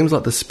it seems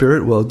like the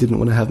spirit world didn't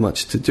want to have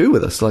much to do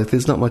with us. Like,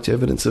 there's not much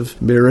evidence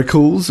of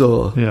miracles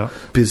or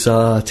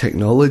bizarre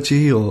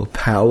technology or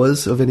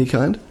powers of any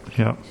kind.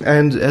 Yeah.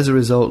 And as a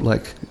result,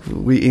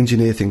 we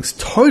engineer things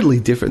totally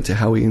different to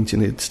how we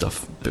engineered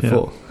stuff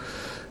before.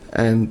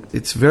 And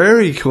it's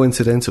very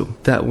coincidental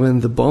that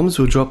when the bombs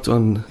were dropped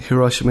on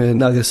Hiroshima and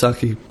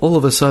Nagasaki, all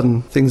of a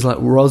sudden things like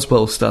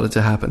Roswell started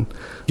to happen.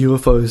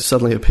 UFOs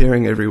suddenly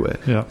appearing everywhere.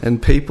 Yeah. And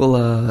people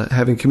are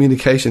having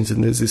communications,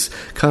 and there's this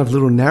kind of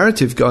little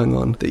narrative going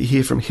on that you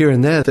hear from here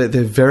and there that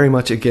they're very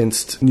much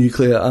against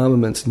nuclear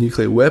armaments,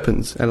 nuclear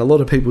weapons. And a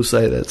lot of people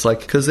say that it's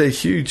because they're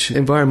huge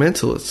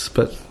environmentalists,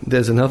 but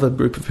there's another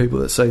group of people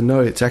that say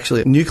no, it's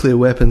actually nuclear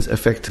weapons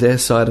affect their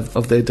side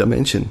of their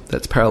dimension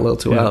that's parallel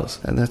to ours.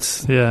 And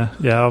that's...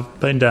 Yeah, I've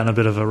been down a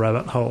bit of a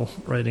rabbit hole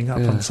reading up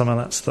on some of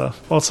that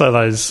stuff. Also,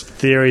 those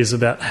theories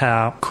about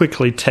how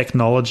quickly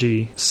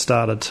technology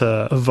started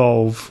to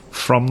evolve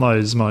from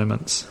those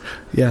moments.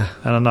 Yeah.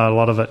 And I know a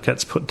lot of it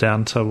gets put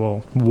down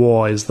to,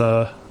 war is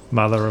the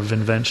mother of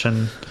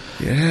invention.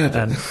 Yeah,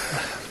 and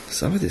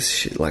some of this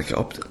shit, like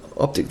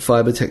optic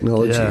fiber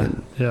technology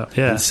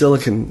and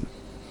silicon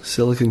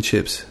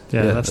chips.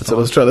 Yeah, that's what I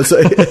was trying to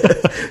say.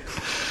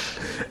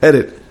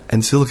 Edit.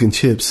 And silicon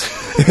chips.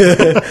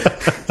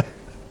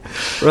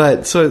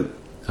 Right, so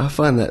I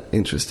find that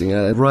interesting.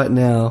 Right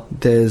now,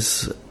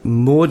 there's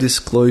more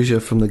disclosure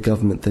from the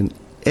government than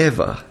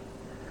ever,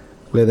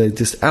 where they're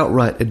just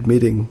outright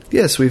admitting,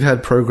 yes, we've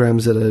had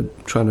programs that are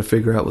trying to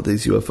figure out what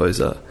these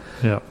UFOs are.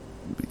 Yeah.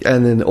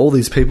 And then all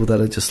these people that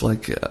are just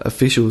like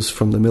officials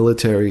from the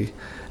military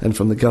and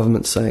from the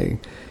government saying,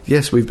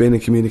 yes, we've been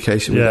in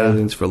communication with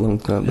aliens for a long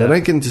time. They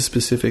don't get into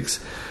specifics,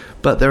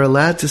 but they're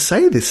allowed to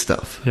say this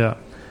stuff. Yeah.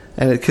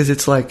 And because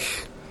it's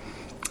like...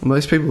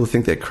 most people will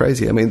think they're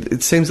crazy. I mean,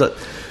 it seems like...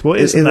 Well,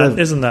 isn't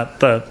that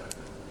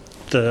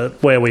the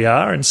where we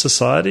are in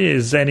society?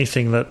 Is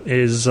anything that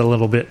is a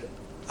little bit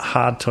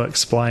hard to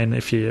explain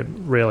if you're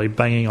really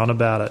banging on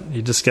about it,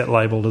 you just get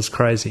labelled as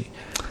crazy.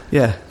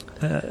 Yeah.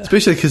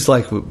 Especially because,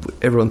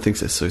 everyone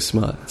thinks they're so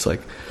smart. It's like,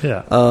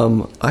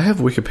 I have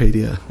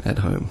Wikipedia at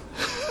home,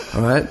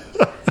 all right?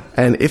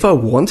 And if I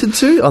wanted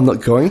to, I'm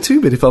not going to,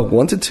 but if I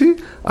wanted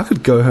to, I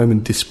could go home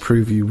and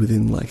disprove you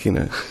within,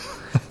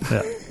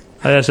 Yeah.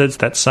 I guess it's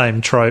that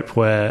same trope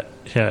where,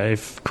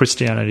 if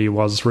Christianity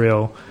was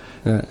real,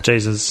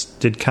 Jesus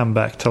did come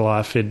back to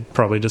life, he'd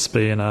probably just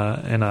be in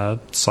a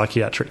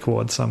psychiatric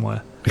ward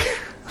somewhere.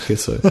 I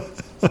guess so.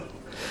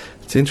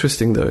 It's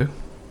interesting, though.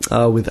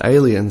 with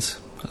aliens,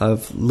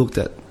 I've looked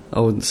at, I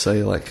wouldn't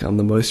say like I'm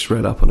the most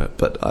read up on it,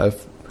 but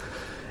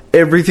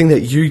everything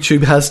that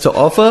YouTube has to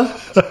offer,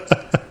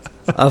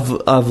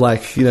 I've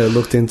like,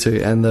 looked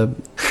into,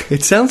 and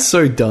it sounds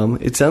so dumb,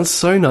 it sounds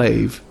so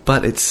naive,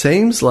 but it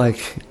seems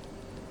like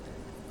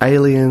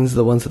aliens,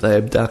 the ones that they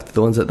abduct,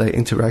 the ones that they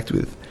interact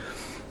with,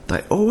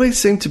 they always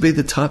seem to be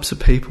the types of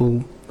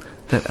people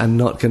that are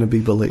not going to be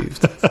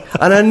believed.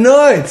 And I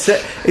know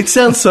it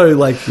sounds so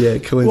like,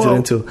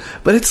 coincidental. Well,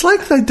 but it's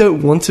like they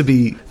don't want to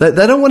be... They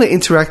don't want to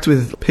interact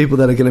with people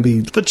that are going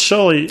to be... But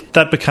surely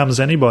that becomes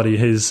anybody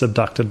who's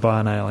abducted by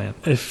an alien.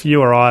 If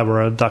you or I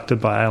were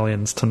abducted by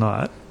aliens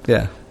tonight,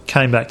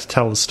 came back to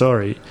tell the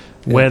story,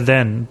 we're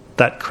then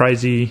that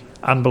crazy,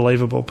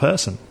 unbelievable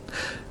person.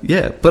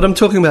 Yeah, but I'm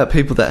talking about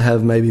people that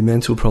have maybe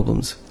mental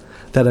problems,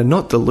 that are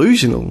not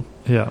delusional,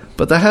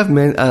 but they have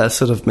a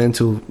sort of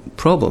mental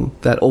problem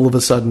that all of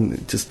a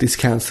sudden just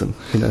discounts them,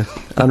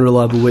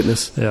 unreliable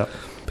witness. Yeah.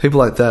 People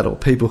like that, or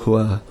people who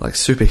are like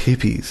super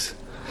hippies.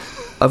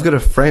 I've got a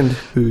friend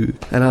who,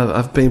 and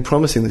I've been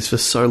promising this for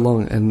so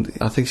long, and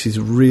I think she's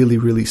really,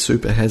 really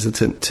super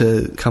hesitant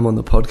to come on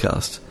the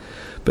podcast.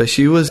 But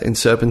she was in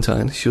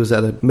Serpentine. She was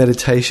at a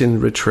meditation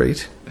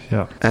retreat.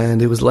 Yeah.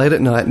 And it was late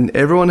at night, and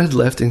everyone had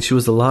left, and she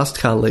was the last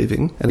car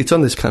leaving. And it's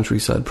on this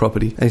countryside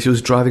property, and she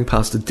was driving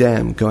past a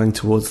dam going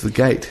towards the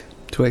gate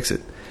to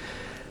exit.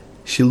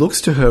 She looks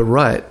to her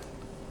right,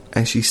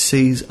 and she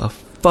sees a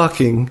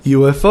fucking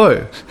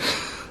UFO.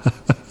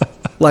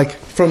 Like,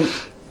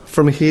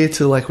 from here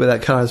to like where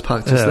that car is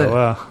parked just there.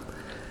 Wow.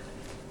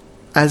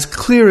 As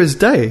clear as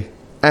day.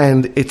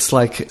 And it's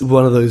like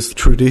one of those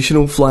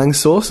traditional flying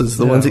saucers,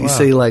 the ones that you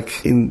see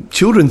like in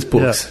children's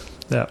books.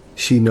 Yeah.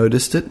 She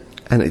noticed it,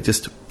 and it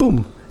just,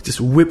 boom,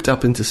 just whipped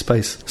up into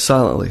space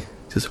silently.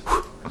 Just,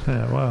 whoosh.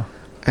 Yeah, wow.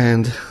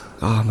 And,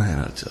 oh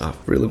man, I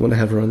really want to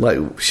have her on.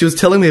 Like, she was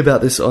telling me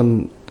about this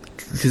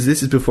because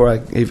this is before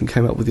I even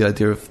came up with the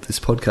idea of this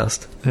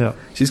podcast. Yeah.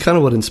 She's kind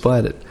of what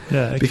inspired it.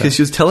 Yeah, okay. Because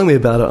she was telling me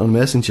about it on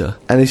Messenger,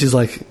 and then she's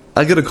like,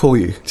 I got to call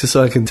you just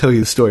so I can tell you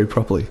the story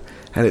properly.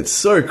 And it's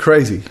so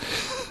crazy.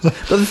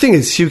 But the thing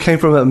is, she came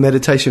from a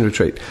meditation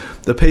retreat.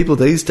 The people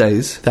these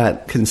days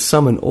that can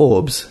summon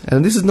orbs,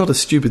 and this is not a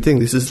stupid thing,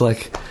 this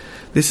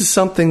is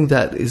something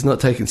that is not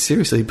taken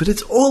seriously, but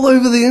it's all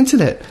over the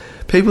internet.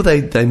 People,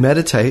 they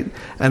meditate,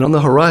 and on the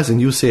horizon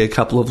you'll see a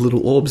couple of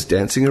little orbs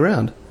dancing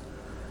around.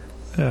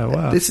 Yeah,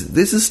 wow. This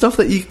is stuff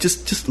that you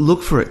just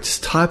look for it,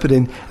 just type it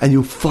in, and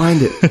you'll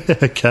find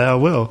it. Okay, I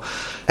will.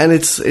 And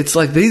it's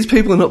like these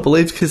people are not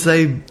believed because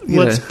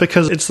it's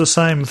because it's the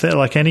same thing.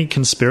 Like any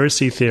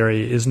conspiracy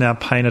theory is now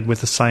painted with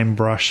the same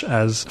brush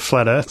as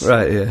flat Earth.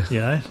 Right,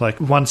 yeah.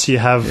 Like once you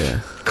have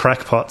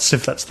crackpots,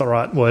 if that's the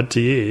right word to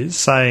use,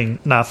 saying,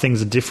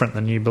 things are different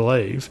than you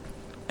believe,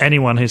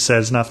 anyone who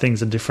says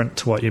things are different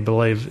to what you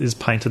believe is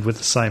painted with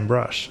the same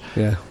brush.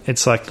 Yeah.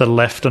 It's like the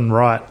left and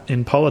right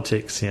in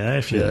politics,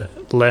 If you're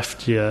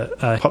left, you're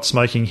a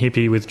hot-smoking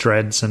hippie with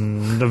dreads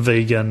and a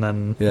vegan,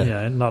 and,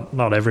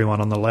 not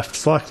everyone on the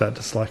left's like that.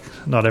 It's like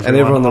not everyone. And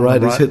everyone on the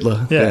right is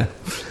Hitler.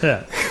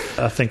 Yeah.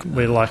 I think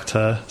we like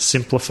to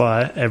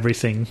simplify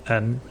everything,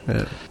 and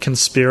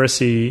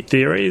conspiracy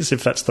theories,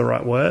 if that's the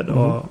right word,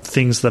 or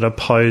things that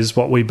oppose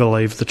what we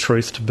believe the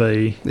truth to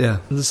be,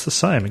 it's the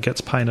same. It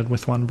gets painted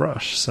with one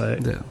brush. So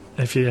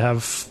if you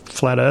have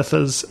flat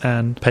earthers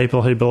and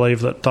people who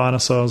believe that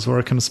dinosaurs were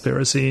a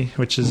conspiracy,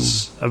 which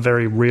is a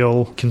very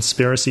real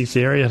conspiracy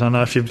theory, I don't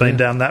know if you've been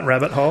down that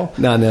rabbit hole.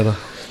 No, never.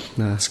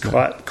 No, it's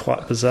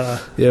quite bizarre.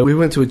 Yeah, we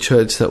went to a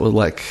church that were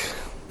like,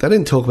 they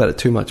didn't talk about it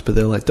too much, but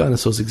they're like,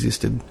 dinosaurs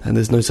existed and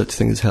there's no such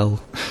thing as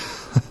hell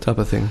type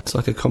of thing. It's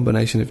like a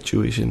combination of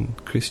Jewish and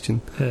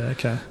Christian. Yeah,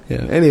 okay.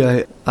 Yeah.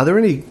 Anyway, are there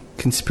any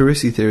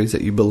conspiracy theories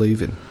that you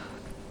believe in?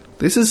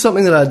 This is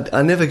something that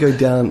I never go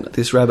down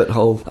this rabbit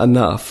hole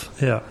enough.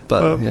 Yeah.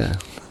 But,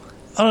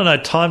 I don't know,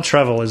 time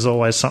travel is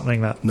always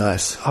something that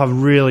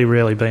I've really,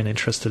 really been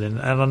interested in.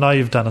 And I know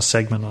you've done a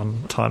segment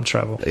on time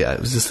travel. Yeah, it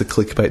was just the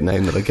clickbait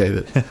name that I gave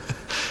it.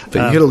 But you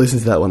got to listen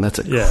to that one. That's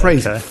a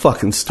crazy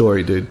fucking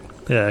story, dude.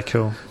 Yeah,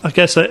 cool. I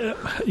guess,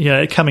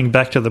 coming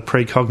back to the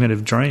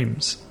precognitive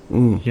dreams,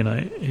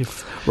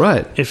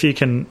 if you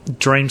can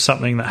dream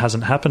something that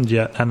hasn't happened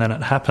yet and then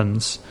it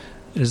happens,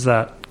 is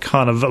that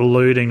kind of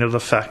alluding to the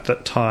fact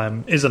that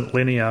time isn't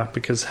linear?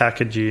 Because how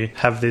could you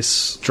have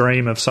this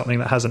dream of something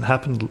that hasn't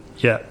happened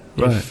yet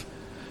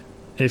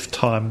if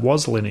time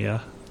was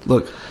linear?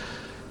 Look,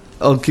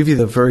 I'll give you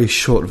the very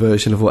short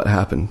version of what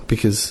happened,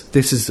 because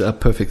this is a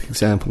perfect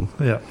example.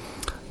 Yeah.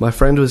 My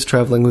friend was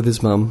travelling with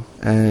his mum,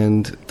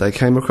 and they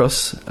came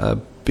across a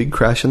big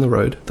crash in the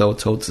road. They were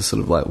told to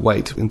sort of like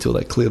wait until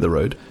they clear the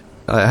road.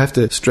 I have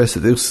to stress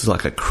that this was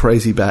like a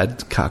crazy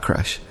bad car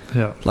crash.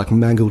 Yeah. Like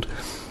mangled.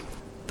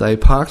 They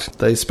parked.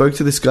 They spoke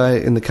to this guy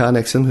in the car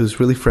next to him who was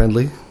really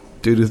friendly.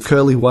 Dude with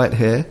curly white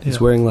hair.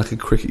 He's wearing like a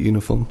cricket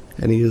uniform.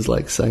 And he was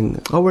like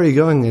saying, "Oh, where are you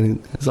going?"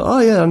 And he's like, "Oh,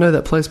 yeah, I know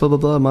that place, blah, blah,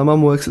 blah. My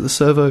mum works at the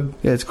servo.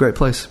 Yeah, it's a great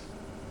place."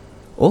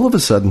 All of a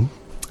sudden,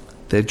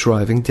 they're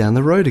driving down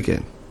the road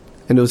again.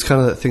 And it was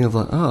kind of that thing of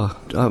like,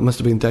 I must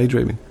have been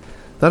daydreaming.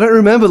 They don't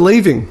remember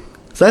leaving.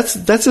 So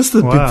that's just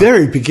the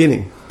very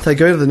beginning. They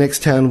go to the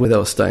next town where they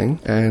were staying,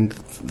 and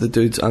the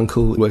dude's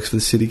uncle works for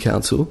the city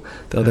council.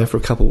 They were there for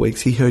a couple of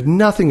weeks. He heard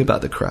nothing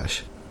about the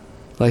crash.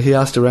 Like, he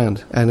asked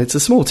around, and it's a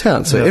small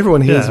town, so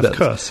everyone hears about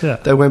it. Of course, yeah.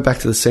 They went back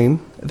to the scene.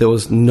 There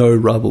was no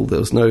rubble. There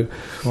was no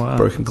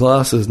broken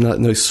glass. There was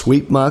no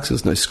sweep marks. There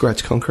was no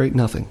scratched concrete.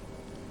 Nothing.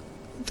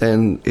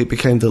 Then it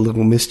became the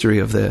little mystery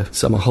of their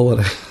summer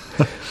holiday.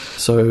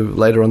 So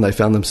later on, they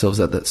found themselves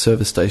at that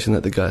service station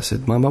that the guy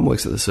said, my mum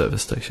works at the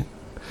service station.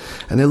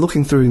 And they're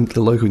looking through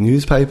the local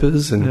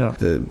newspapers and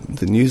the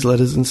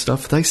newsletters and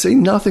stuff. They see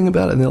nothing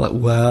about it. And they're like,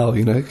 wow,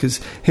 you know, because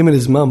him and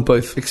his mum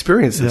both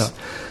experienced this. Yeah.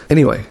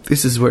 Anyway,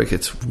 this is where it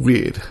gets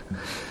weird.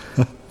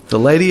 The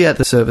lady at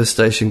the service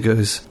station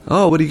goes,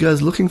 oh, what are you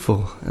guys looking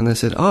for? And they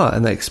said,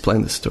 and they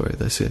explained the story.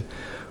 They said,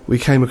 we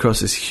came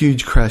across this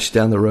huge crash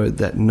down the road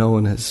that no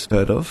one has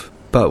heard of.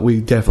 But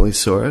we definitely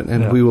saw it,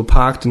 and we were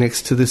parked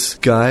next to this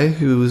guy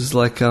who was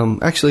like,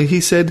 actually, he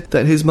said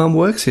that his mum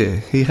works here.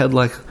 He had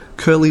like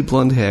curly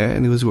blonde hair,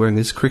 and he was wearing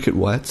his cricket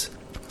whites,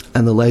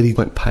 and the lady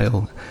went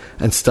pale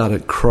and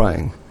started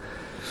crying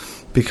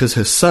because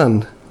her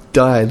son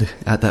died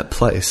at that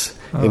place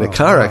in a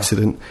car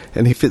accident,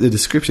 and he fit the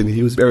description.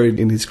 He was buried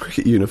in his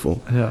cricket uniform.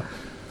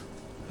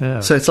 Yeah.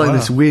 So it's like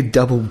this weird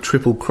double,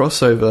 triple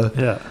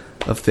crossover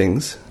of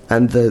things.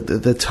 And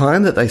the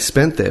time that they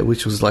spent there,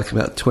 which was like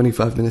about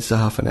 25 minutes to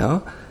half an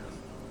hour,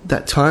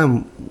 that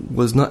time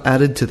was not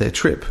added to their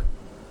trip.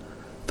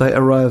 They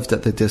arrived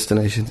at their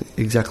destination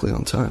exactly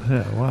on time.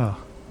 Yeah, wow.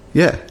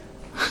 Yeah.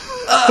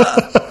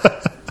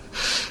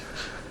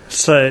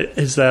 So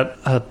is that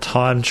a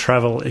time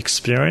travel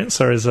experience,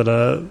 or is it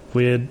a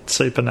weird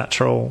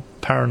supernatural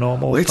paranormal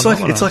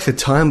phenomenon?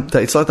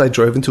 It's like they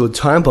drove into a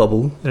time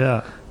bubble.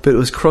 Yeah. But it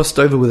was crossed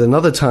over with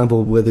another time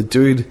bubble where the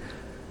dude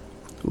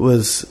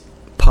was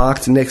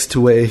parked next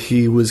to where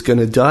he was going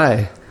to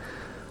die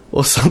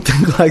or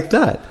something like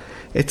that.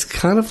 It's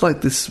kind of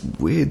like this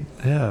weird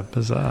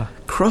bizarre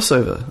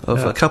crossover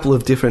of a couple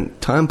of different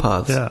time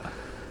paths. Yeah.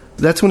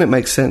 That's when it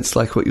makes sense,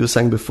 like what you were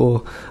saying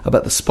before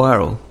about the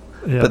spiral.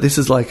 Yeah. But this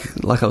is like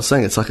I was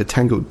saying, it's like a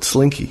tangled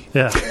slinky.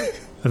 Yeah.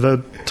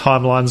 The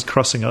timelines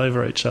crossing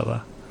over each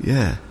other.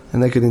 Yeah.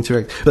 And they could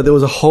interact. But there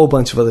was a whole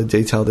bunch of other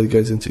detail that he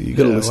goes into. You've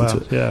got to listen to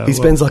it. Yeah, he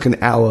spends like an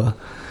hour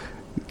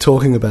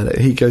talking about it.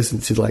 He goes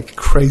into like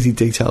crazy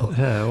detail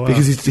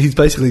because he's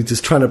basically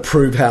just trying to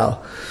prove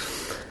how,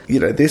 you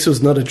know, this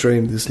was not a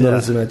dream, this is not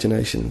his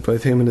imagination.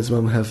 Both him and his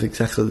mum have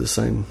exactly the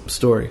same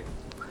story.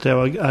 Yeah,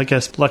 well, I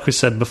guess, like we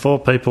said before,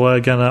 people are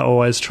going to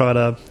always try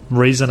to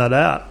reason it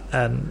out,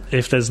 and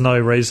if there's no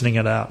reasoning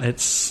it out,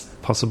 it's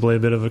possibly a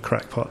bit of a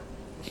crackpot.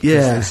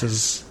 Yeah. This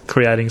is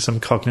creating some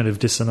cognitive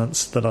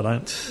dissonance that I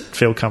don't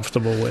feel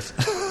comfortable with.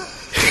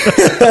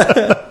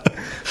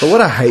 But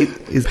what I hate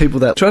is people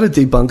that try to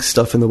debunk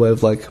stuff in the way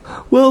of like,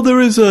 well, there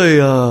is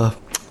a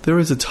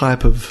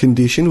type of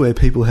condition where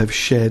people have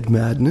shared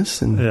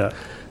madness and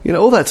you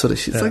know, all that sort of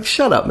shit. It's like,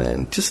 shut up,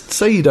 man. Just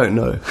say you don't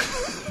know.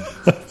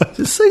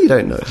 Just say you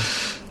don't know.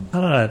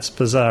 I don't know. It's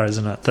bizarre,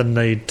 isn't it? The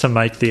need to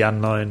make the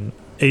unknown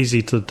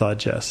easy to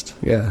digest.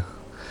 Yeah.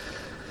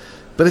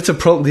 But it's a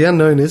problem. The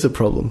unknown is a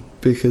problem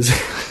because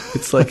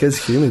it's like,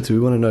 as humans, we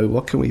want to know,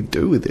 what can we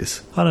do with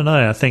this? I don't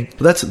know. I think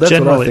that's what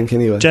I think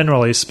anyway.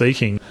 Generally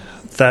speaking,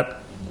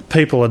 that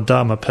people are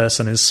dumb, a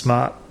person is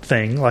smart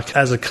thing, like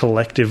as a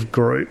collective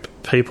group,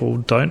 people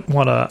don't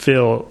want to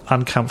feel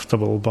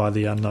uncomfortable by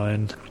the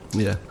unknown.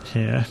 Yeah.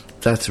 Yeah.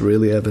 That's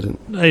really evident.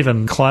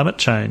 Even climate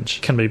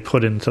change can be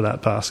put into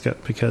that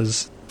basket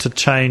because to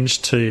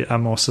change to a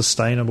more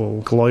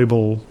sustainable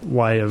global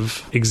way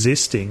of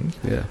existing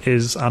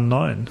is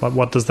unknown. Like,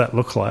 what does that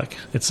look like?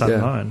 It's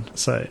unknown.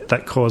 So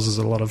that causes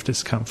a lot of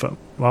discomfort.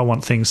 I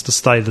want things to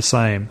stay the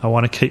same. I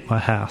want to keep my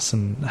house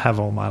and have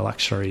all my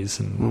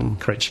luxuries and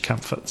creature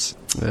comforts.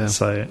 Yeah.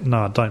 So,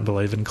 no, I don't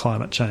believe in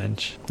climate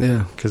change.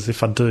 Yeah. Because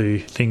if I do,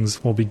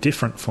 things will be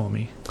different for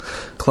me.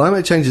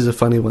 Climate change is a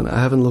funny one. I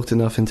haven't looked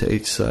enough into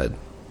each side.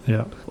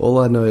 Yeah. All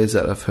I know is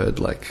that I've heard,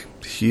 like,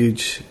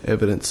 huge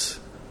evidence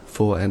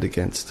for and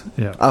against.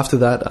 Yeah. After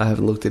that, I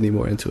haven't looked any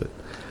more into it.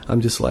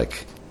 I'm just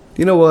like,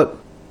 you know what?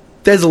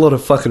 There's a lot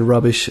of fucking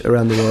rubbish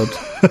around the world.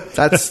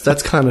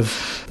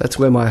 That's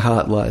where my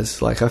heart lies.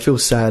 Like, I feel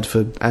sad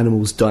for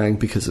animals dying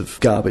because of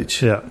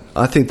garbage. Yeah.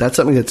 I think that's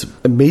something that's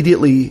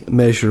immediately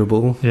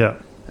measurable. Yeah.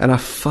 And I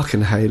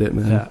fucking hate it,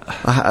 man. Yeah.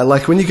 I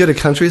like when you go to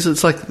countries,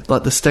 it's like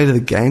the state of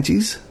the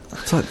Ganges.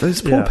 It's like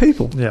those poor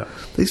people. Yeah.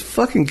 These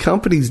fucking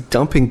companies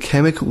dumping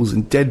chemicals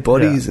and dead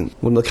bodies, and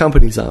well, the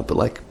companies aren't, but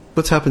like,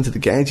 what's happened to the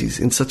Ganges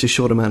in such a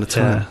short amount of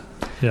time?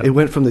 Yeah. It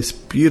went from this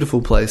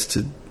beautiful place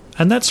to...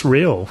 And that's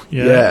real.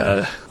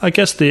 Yeah. I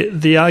guess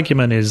the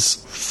argument is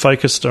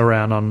focused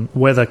around on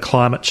whether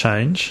climate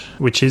change,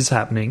 which is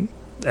happening,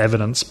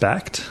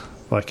 evidence-backed,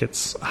 like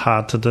it's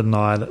hard to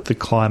deny that the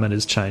climate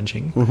is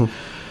changing. Mm-hmm.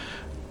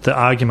 The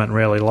argument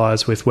really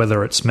lies with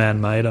whether it's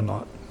man-made or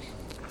not.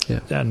 Yeah.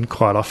 And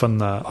quite often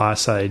the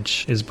Ice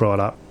Age is brought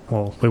up.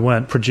 Well, we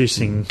weren't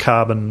producing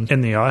carbon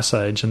in the Ice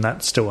Age, and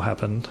that still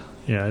happened.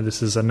 You know,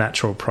 this is a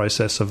natural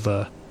process of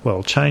the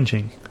world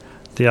changing.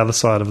 the other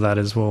side of that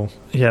is, well,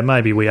 yeah,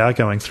 maybe we are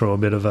going through a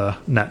bit of a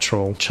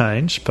natural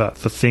change, but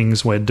the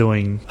things we're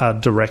doing are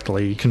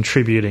directly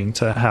contributing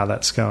to how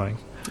that's going.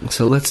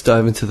 So let's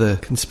dive into the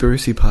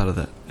conspiracy part of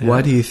that. Yeah.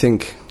 Why do you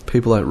think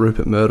people like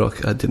Rupert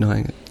Murdoch are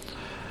denying it?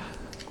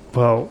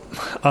 Well,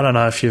 I don't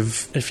know if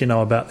you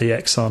know about the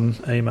Exxon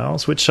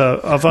emails, which No,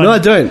 I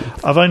don't.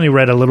 I've only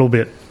read a little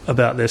bit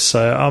about this,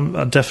 so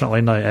I'm definitely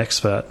no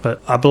expert.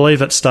 But I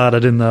believe it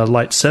started in the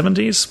late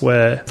 70s,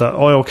 where the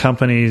oil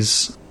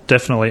companies,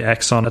 definitely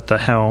Exxon at the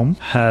helm,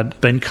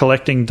 had been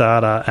collecting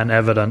data and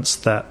evidence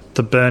that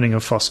the burning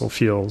of fossil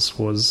fuels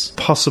was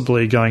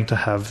possibly going to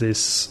have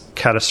this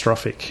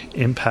catastrophic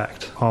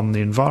impact on the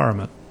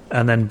environment.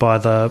 And then by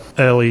the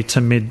early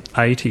to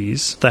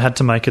mid-80s, they had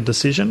to make a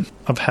decision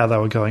of how they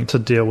were going to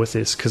deal with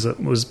this, because it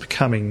was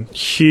becoming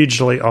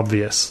hugely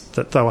obvious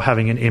that they were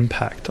having an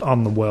impact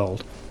on the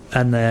world.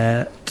 And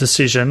their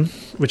decision,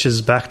 which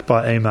is backed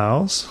by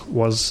emails,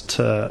 was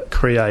to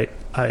create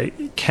a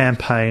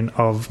campaign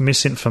of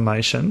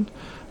misinformation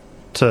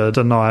to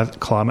deny that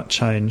climate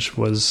change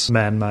was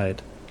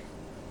man-made.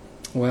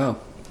 Wow.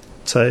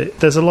 So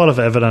there's a lot of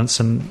evidence,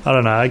 and I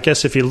don't know, I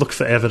guess if you look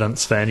for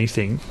evidence for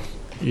anything,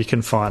 you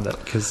can find it,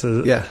 because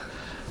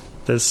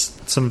there's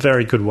some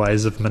very good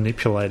ways of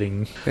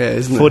manipulating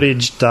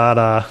footage,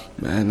 data.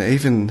 And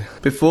even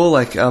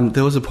before,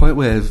 there was a point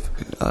where,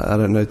 I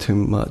don't know too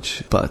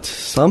much, but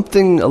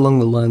something along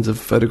the lines of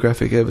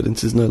photographic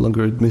evidence is no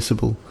longer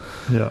admissible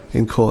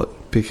in court,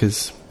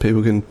 because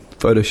people can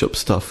Photoshop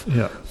stuff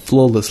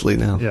flawlessly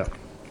now. Yeah.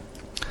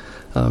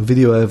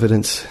 Video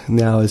evidence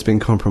now has been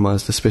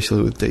compromised,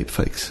 especially with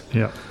deepfakes.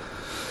 Yeah.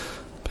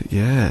 But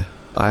yeah,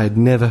 I had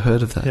never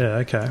heard of that. Yeah,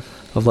 okay.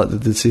 Of the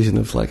decision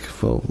of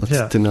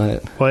let's deny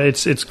it. Well,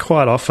 it's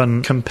quite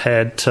often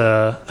compared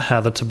to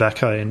how the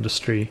tobacco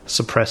industry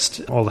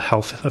suppressed all the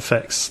health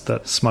effects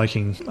that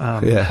smoking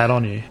had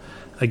on you.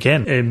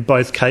 Again, in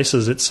both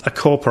cases, it's a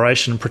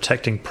corporation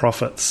protecting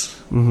profits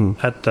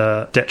at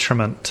the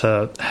detriment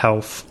to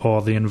health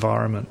or the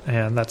environment.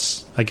 And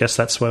I guess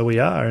that's where we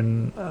are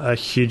in a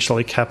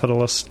hugely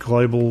capitalist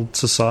global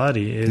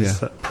society, is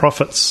that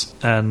profits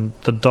and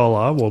the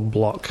dollar will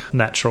block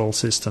natural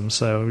systems.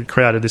 So we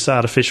created this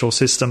artificial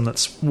system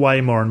that's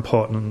way more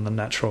important than the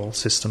natural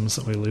systems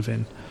that we live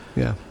in.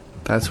 Yeah.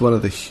 That's one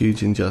of the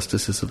huge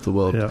injustices of the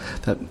world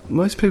that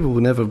most people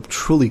will never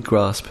truly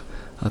grasp,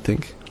 I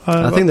think.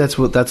 I think that's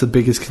the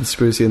biggest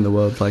conspiracy in the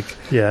world,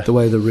 the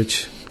way the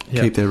rich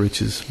keep their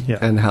riches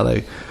and how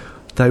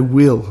they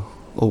will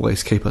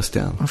always keep us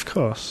down. Of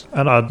course.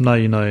 And I know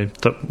you know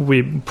that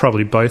we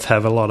probably both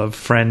have a lot of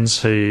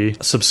friends who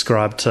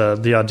subscribe to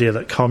the idea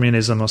that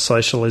communism or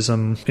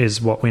socialism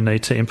is what we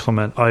need to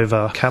implement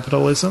over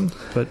capitalism.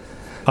 But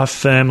I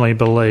firmly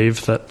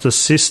believe that the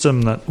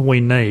system that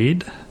we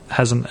need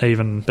hasn't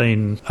even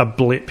been a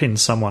blip in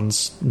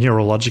someone's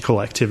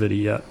neurological activity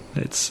yet.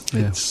 It's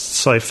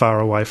so far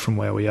away from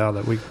where we are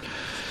that we...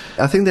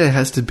 I think there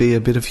has to be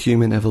a bit of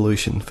human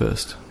evolution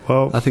first.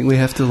 Well, I think we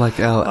have to I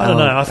don't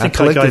know. I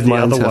think I go the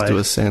other way. To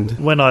ascend.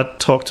 When I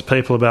talk to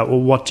people about, well,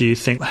 what do you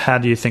think? How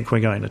do you think we're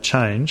going to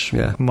change?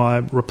 My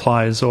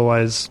reply is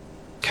always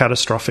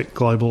catastrophic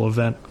global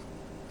event.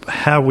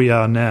 How we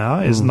are now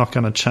is not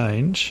going to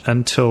change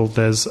until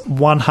there's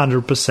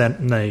 100%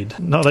 need,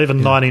 not even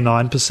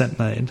 99%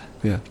 need.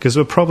 Yeah. Because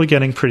we're probably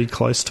getting pretty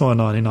close to a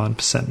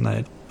 99%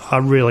 need. I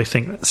really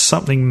think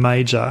something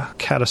major,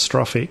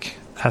 catastrophic,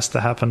 has to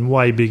happen,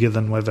 way bigger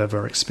than we've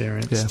ever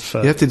experienced.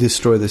 You have to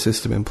destroy the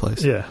system in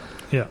place. Yeah.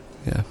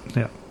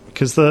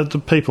 Because the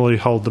people who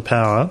hold the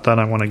power, they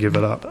don't want to give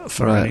it up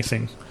for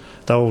anything.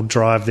 They'll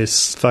drive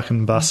this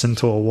fucking bus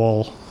into a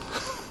wall.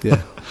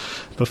 Yeah.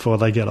 Before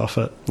they get off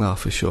it. Oh,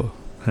 for sure.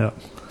 Yeah.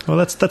 Well,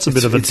 that's a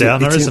bit of a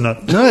downer, isn't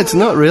it? No, it's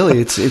not really.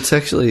 It's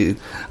actually...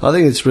 I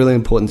think it's really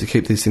important to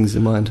keep these things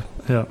in mind.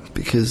 Yeah.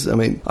 Because, I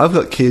mean, I've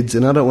got kids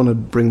and I don't want to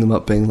bring them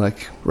up being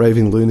like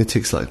raving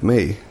lunatics like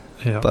me.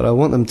 Yeah. But I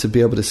want them to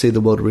be able to see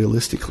the world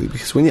realistically,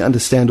 because when you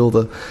understand all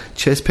the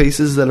chess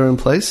pieces that are in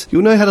place,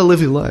 you'll know how to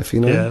live your life, you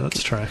know? Yeah,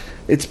 that's true.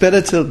 It's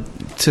better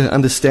to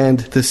understand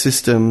the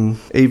system,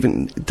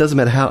 even... It doesn't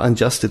matter how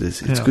unjust it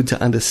is. It's good to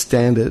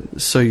understand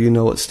it so you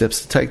know what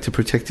steps to take to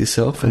protect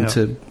yourself and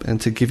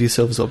to give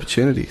yourselves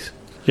opportunities.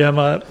 Yeah,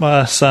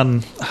 my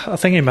son, I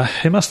think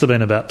he must have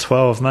been about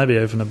 12, maybe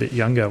even a bit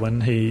younger,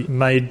 when he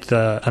made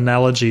the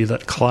analogy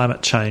that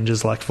climate change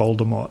is like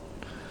Voldemort,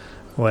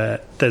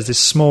 where there's this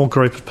small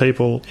group of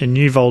people in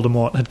New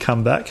Voldemort had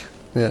come back,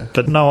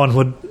 but no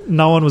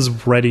one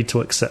was ready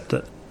to accept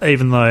it,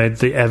 even though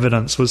the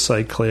evidence was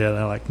so clear.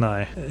 They're like,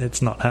 no,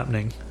 it's not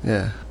happening.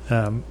 Yeah.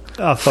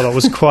 I thought it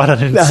was quite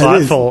an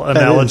insightful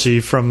analogy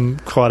from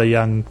quite a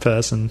young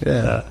person.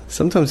 Yeah.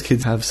 Sometimes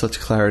kids have such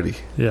clarity.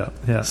 Yeah.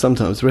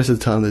 Sometimes. The rest of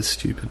the time they're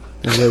stupid.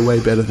 And we're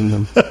way better than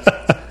them.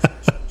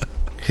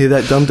 Hear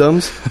that,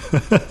 dum-dums?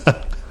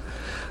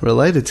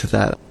 Related to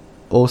that,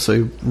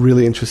 also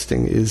really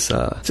interesting is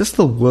just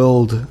the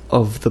world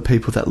of the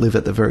people that live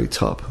at the very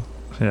top.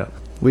 Yeah.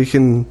 We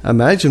can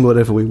imagine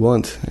whatever we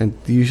want, and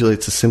usually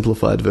it's a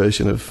simplified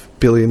version of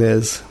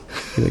billionaires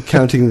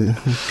counting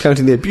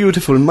their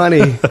beautiful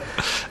money,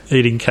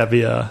 eating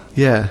caviar.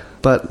 Yeah,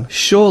 but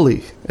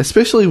surely,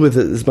 especially with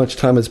as much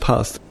time has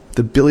passed,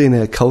 the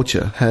billionaire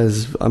culture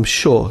has, I'm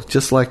sure,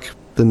 just like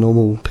the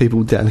normal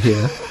people down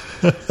here,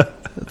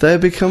 they're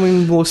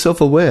becoming more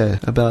self-aware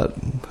about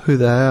who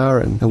they are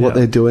and what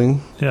they're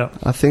doing. Yeah,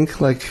 I think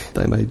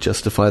they may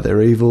justify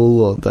their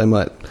evil, or they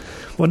might.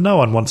 Well, no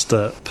one wants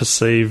to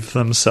perceive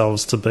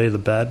themselves to be the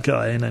bad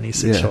guy in any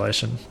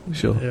situation. Yeah,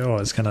 sure. You're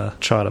always going to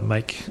try to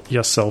make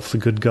yourself the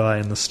good guy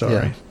in the story.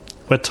 Yeah.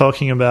 We're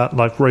talking about,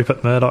 like,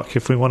 Rupert Murdoch,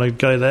 if we want to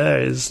go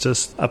there, is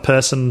just a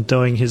person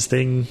doing his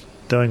thing,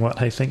 doing what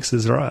he thinks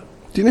is right.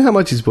 Do you know how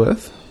much he's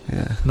worth?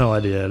 Yeah. No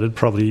idea. It'd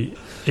probably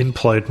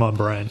implode my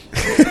brain.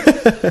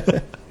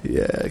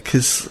 Yeah,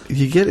 because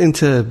you get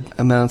into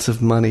amounts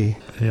of money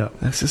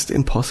that's just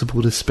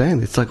impossible to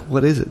spend. It's like,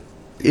 what is it?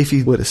 If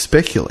you were to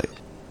speculate,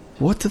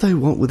 what do they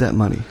want with that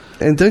money?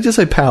 And don't just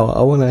say power.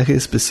 I want to hear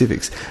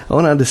specifics. I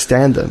want to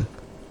understand them.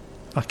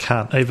 I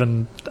can't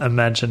even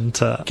imagine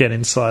to get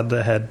inside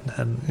their head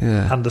and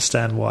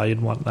understand why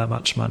you'd want that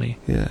much money.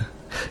 Yeah.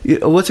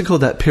 What's it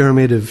called, that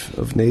pyramid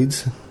of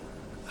needs?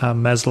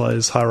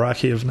 Maslow's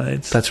hierarchy of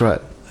needs. That's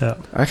right. Yeah.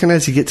 I reckon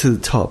as you get to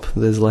the top,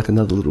 there's like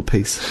another little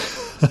piece.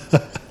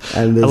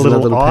 And there's a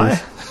little another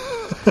eye?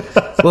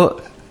 piece.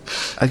 Well,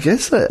 I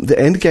guess the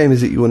end game is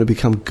that you want to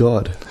become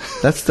God.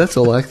 That's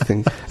all I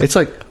think. It's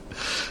like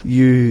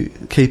you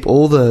keep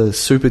all the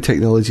super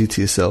technology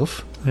to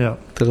yourself. Yeah.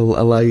 That'll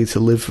allow you to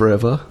live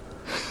forever,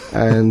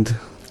 and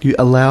you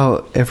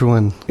allow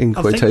everyone, in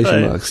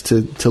quotation marks,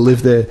 to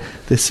live their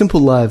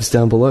simple lives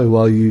down below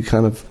while you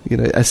kind of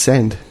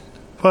ascend.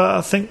 Well,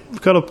 I think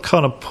we've got to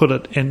kind of put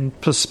it in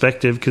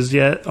perspective, because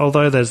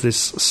although there's this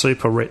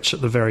super rich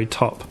at the very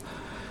top,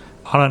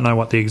 I don't know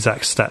what the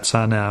exact stats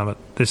are now, but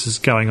this is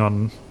going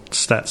on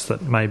stats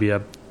that maybe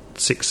are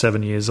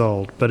 6-7 years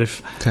old. But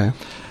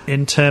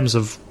in terms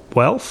of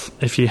wealth,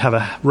 if you have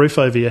a roof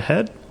over your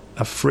head,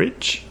 a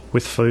fridge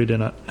with food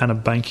in it, and a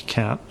bank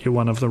account, you're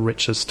one of the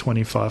richest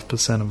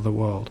 25% of the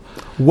world.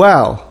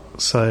 Wow.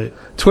 So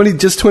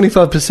just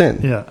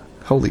 25%? Yeah.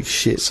 Holy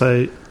shit.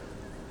 So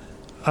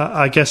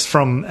I guess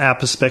from our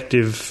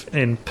perspective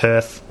in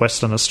Perth,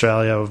 Western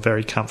Australia, we're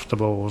very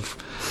comfortable with,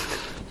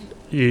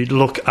 you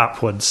look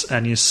upwards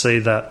and you see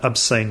that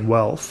obscene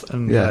wealth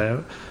and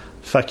go,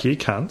 fuck you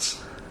cunts.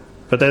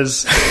 But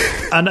there's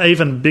an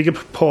even bigger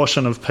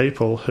proportion of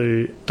people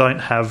who don't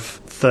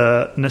have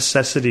the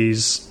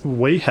necessities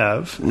we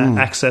have,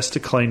 access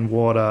to clean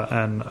water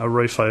and a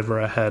roof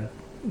over our head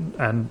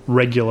and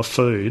regular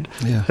food,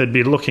 who'd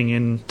be looking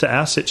into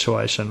our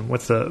situation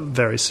with the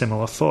very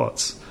similar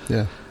thoughts.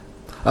 Yeah.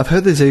 I've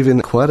heard there's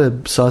even quite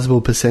a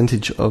sizable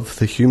percentage of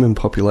the human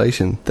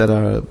population that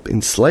are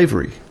in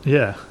slavery.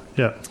 Yeah,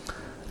 yeah.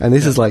 And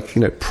this is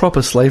like,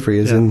 proper slavery,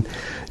 as in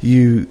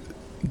you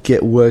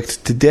get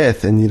worked to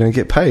death and you don't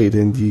get paid,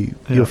 and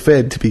you're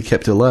fed to be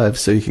kept alive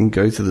so you can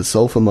go to the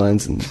sulfur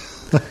mines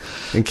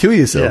and kill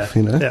yourself,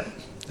 Yeah.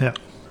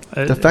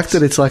 The fact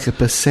that it's like a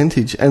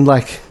percentage, and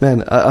like,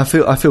 man, I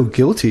feel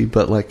guilty,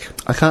 but like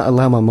I can't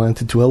allow my mind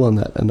to dwell on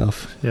that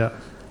enough. Yeah.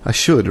 I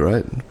should,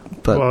 right?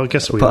 But I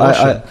guess we all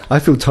should. I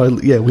feel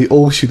totally, we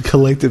all should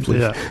collectively.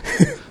 Yeah.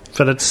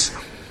 But it's...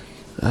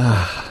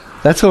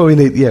 That's what we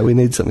need. Yeah, we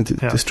need something to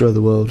destroy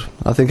the world.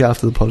 I think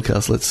after the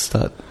podcast, let's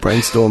start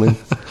brainstorming.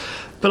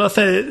 But I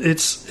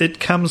think it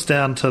comes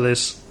down to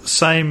this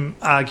same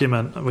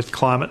argument with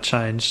climate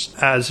change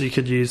as you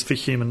could use for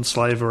human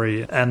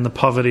slavery and the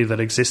poverty that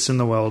exists in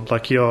the world.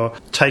 Like, you're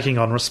taking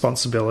on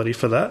responsibility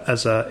for that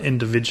as an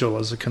individual,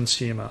 as a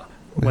consumer,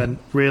 when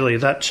really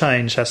that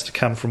change has to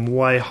come from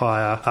way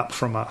higher up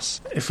from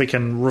us. If we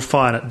can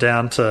refine it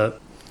down to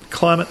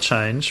climate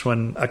change,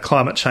 when a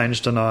climate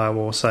change denier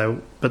will say,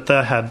 but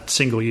they had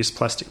single-use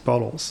plastic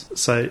bottles.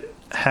 So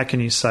how can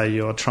you say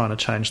you're trying to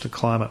change the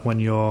climate when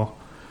you're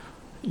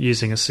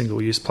using a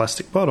single-use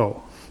plastic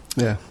bottle?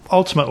 Yeah.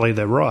 Ultimately,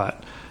 they're right.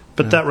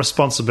 But that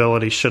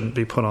responsibility shouldn't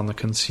be put on the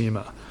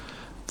consumer.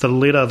 The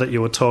litter that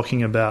you were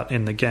talking about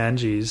in the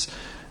Ganges,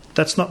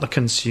 that's not the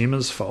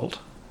consumer's fault.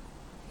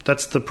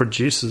 That's the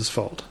producer's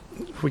fault.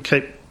 We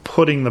keep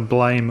putting the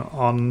blame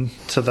on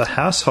to the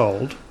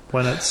household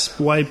when it's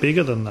way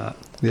bigger than that.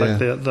 Yeah.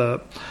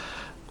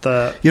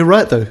 Like You're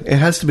right, though. It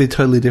has to be a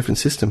totally different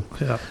system.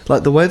 Yeah.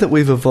 Like the way that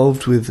we've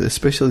evolved with,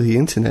 especially the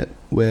internet,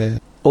 where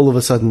all of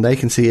a sudden they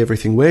can see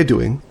everything we're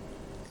doing,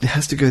 it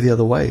has to go the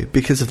other way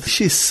because of the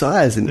sheer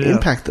size and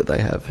impact that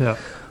they have. Yeah.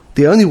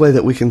 The only way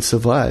that we can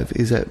survive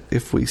is that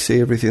if we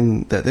see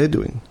everything that they're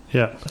doing.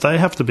 Yeah. They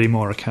have to be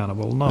more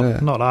accountable,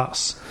 not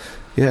us.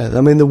 Yeah,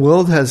 I mean, the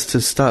world has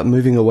to start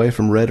moving away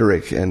from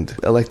rhetoric and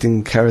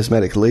electing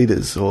charismatic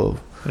leaders or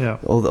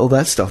all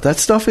that stuff. That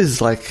stuff is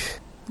like,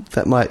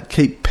 that might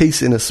keep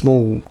peace in a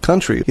small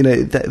country.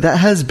 That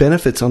has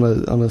benefits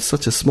on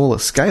such a smaller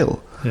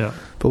scale. Yeah.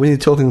 But when you're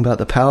talking about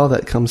the power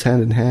that comes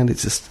hand in hand,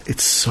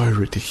 it's so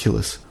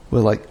ridiculous. We're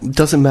like, it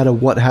doesn't matter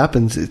what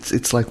happens,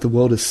 it's like the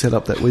world is set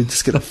up that we're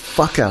just going to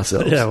fuck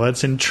ourselves. Yeah, well,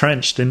 it's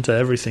entrenched into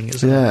everything,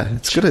 isn't it? Yeah,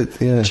 it's good.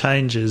 Yeah.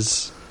 Change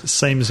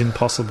seems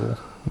impossible.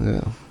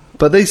 Yeah.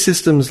 But these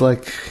systems,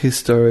 like,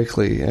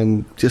 historically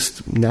and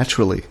just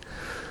naturally,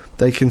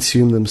 they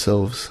consume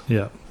themselves.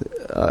 Yeah.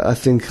 I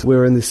think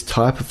we're in this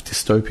type of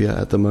dystopia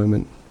at the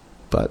moment,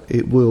 but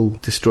it will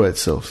destroy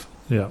itself.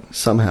 Yeah.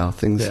 Somehow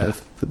things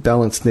have... The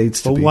balance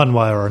needs to be... one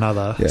way or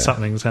another,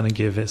 something's going to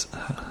give.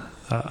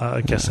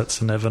 I guess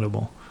that's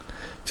inevitable.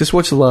 Just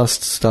watch the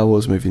last Star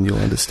Wars movie and you'll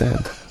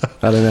understand.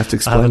 I don't have to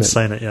explain it. I haven't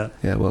seen it yet.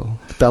 Yeah, well,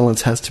 the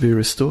balance has to be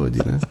restored,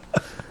 you know.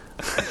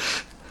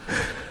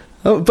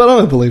 But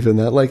I'm a believer in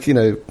that. Like, you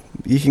know,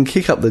 you can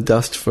kick up the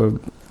dust for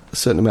a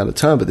certain amount of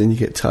time, but then you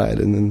get tired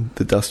and then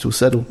the dust will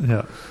settle.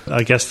 Yeah.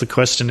 I guess the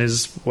question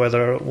is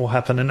whether it will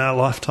happen in our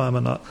lifetime or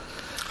not.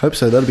 Hope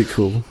so. That'd be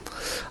cool.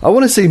 I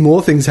want to see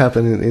more things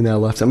happen in our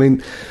lifetime. I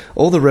mean,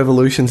 all the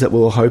revolutions that we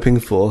were hoping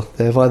for,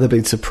 they've either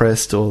been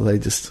suppressed or they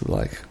just,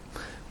 like,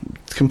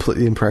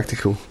 completely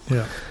impractical.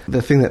 Yeah.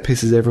 The thing that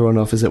pisses everyone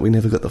off is that we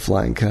never got the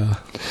flying car.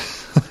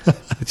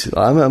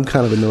 I'm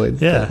kind of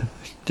annoyed. Yeah.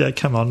 Yeah,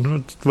 come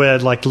on. We're,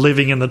 like,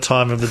 living in the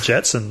time of the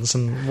Jetsons,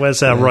 and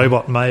where's our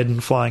robot maid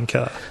and flying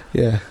car?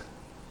 Yeah.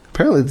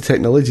 Apparently the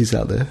technology's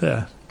out there.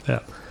 Yeah, yeah.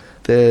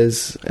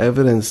 There's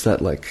evidence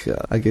that, like,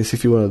 I guess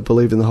if you want to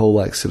believe in the whole,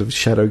 like, sort of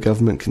shadow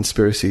government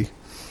conspiracy,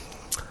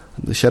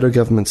 the shadow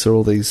governments are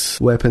all these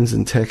weapons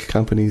and tech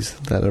companies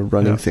that are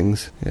running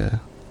things. Yeah.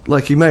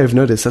 Like, you may have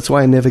noticed, that's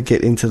why I never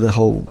get into the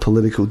whole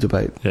political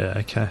debate. Yeah,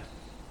 okay.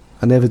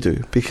 I never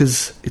do,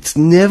 because it's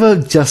never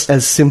just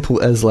as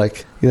simple as,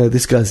 like, you know,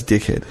 this guy's a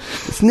dickhead.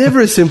 It's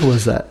never as simple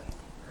as that.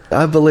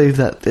 I believe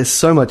that there's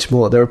so much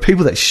more. There are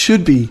people that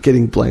should be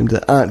getting blamed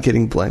that aren't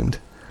getting blamed.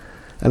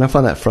 And I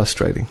find that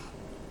frustrating.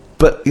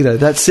 But, you know,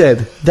 that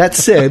said,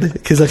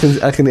 because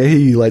I can hear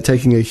you, like,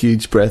 taking a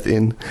huge breath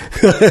in.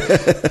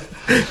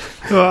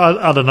 Well,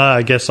 I don't know.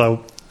 I guess I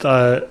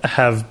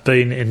have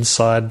been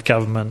inside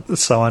government,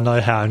 so I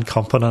know how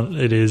incompetent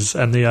it is,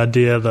 and the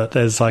idea that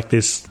there's, like,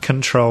 this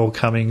control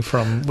coming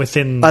from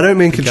within. I don't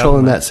mean control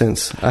in that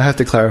sense. I have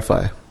to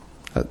clarify.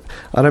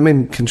 I don't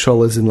mean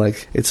control as in,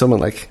 like, it's someone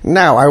like,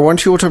 now I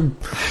want you to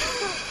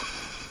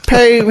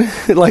pay,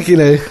 like, you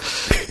know.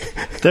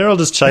 They're all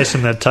just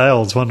chasing their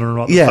tails, wondering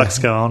what the fuck's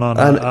going on.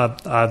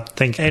 I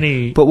think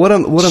any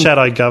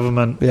shadow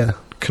government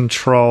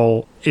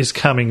control is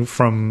coming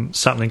from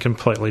something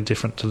completely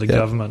different to the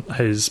government,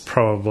 who's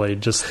probably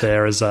just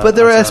there as a... But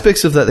there are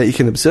aspects of that you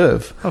can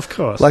observe. Of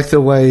course. Like the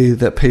way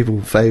that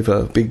people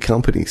favour big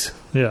companies.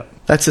 Yeah.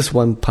 That's just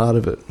one part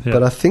of it. Yeah.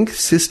 But I think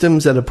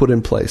systems that are put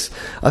in place,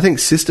 I think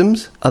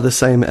systems are the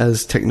same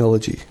as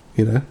technology,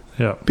 you know?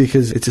 Yeah.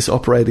 Because it's this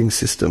operating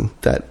system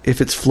that if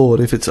it's flawed,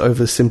 if it's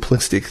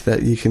oversimplistic,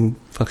 that you can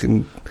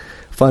fucking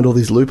find all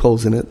these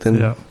loopholes in it,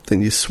 then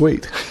you're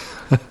sweet.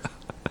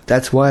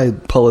 That's why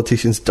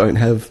politicians don't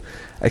have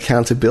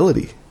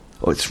accountability.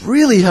 Oh, it's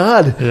really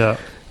hard to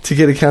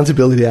get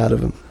accountability out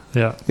of them.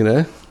 Yeah. You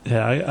know?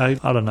 Yeah,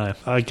 I don't know.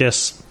 I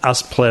guess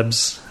us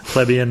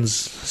plebeians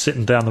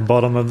sitting down the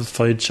bottom of the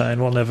food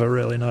chain will never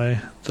really know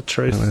the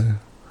truth.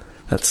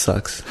 That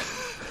sucks.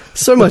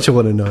 So much I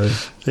want to know.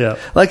 Yeah.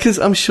 Like, because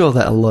I'm sure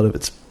that a lot of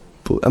it's...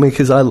 I mean,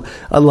 because I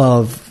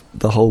love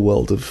the whole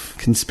world of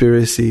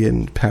conspiracy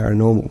and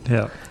paranormal.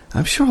 Yeah.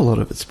 I'm sure a lot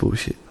of it's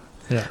bullshit.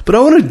 Yeah. But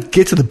I want to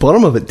get to the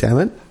bottom of it, damn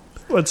it.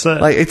 What's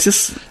that? Like, it's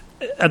just...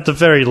 At the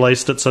very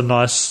least, it's a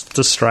nice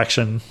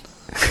distraction.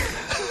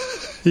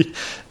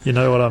 You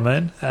know what I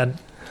mean? And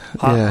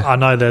I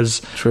know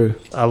there's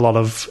a lot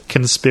of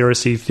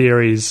conspiracy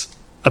theories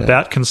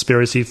about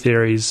conspiracy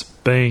theories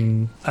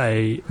being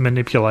a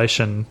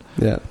manipulation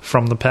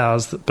from the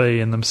powers that be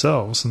in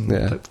themselves. And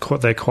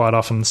they're quite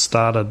often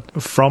started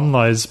from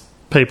those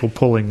people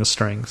pulling the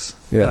strings,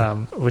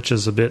 which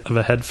is a bit of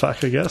a head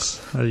fuck, I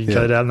guess. You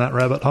go down that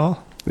rabbit hole.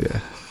 Yeah.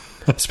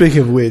 Speaking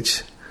of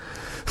which,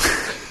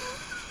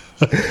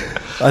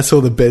 I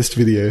saw the best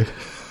video.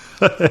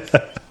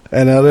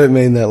 And I don't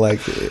mean that,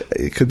 like,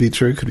 it could be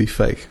true, could be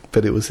fake,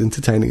 but it was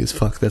entertaining as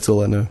fuck. That's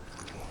all I know.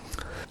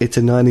 It's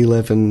a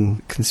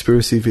 9/11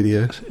 conspiracy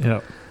video.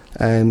 Yeah.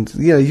 And,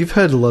 you know, you've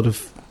heard a lot of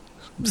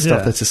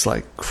stuff that's just,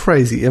 like,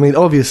 crazy. I mean,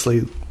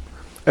 obviously,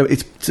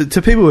 it's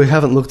to people who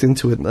haven't looked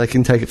into it, they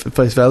can take it for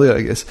face value,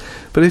 I guess.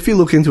 But if you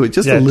look into it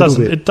just a little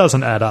bit... It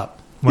doesn't add up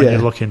when you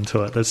look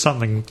into it. There's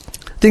something...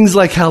 Things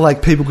like how,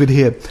 like, people could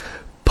hear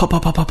pop,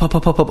 pop, pop, pop, pop,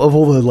 pop, pop, of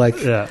all the, like,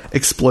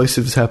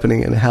 explosives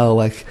happening, and how,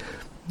 like...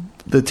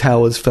 the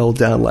towers fell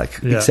down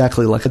like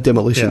exactly like a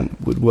demolition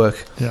would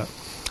work. Yeah.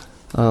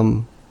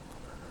 And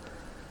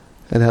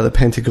how the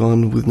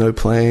Pentagon with no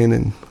plane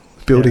and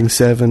Building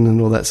 7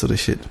 and all that sort of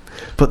shit.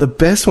 But the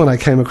best one I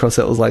came across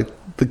that was like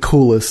the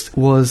coolest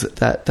was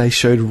that they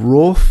showed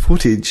raw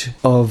footage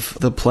of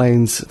the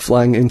planes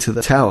flying into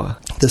the tower.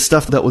 The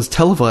stuff that was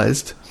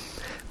televised,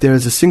 there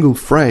is a single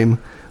frame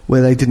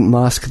where they didn't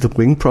mask the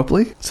wing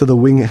properly. So the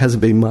wing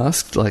hasn't been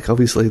masked, like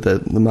obviously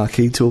the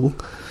marquee tool.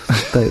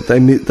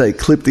 They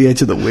clipped the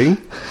edge of the wing.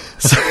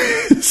 So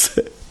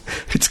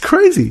it's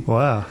crazy.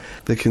 Wow.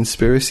 The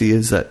conspiracy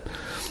is that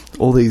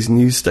all these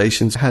news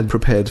stations had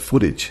prepared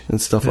footage and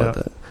stuff like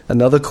that.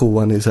 Another cool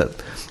one is that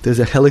there's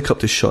a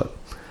helicopter shot,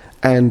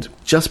 and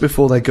just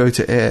before they go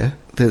to air,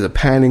 there's a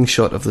panning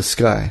shot of the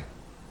sky,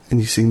 and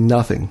you see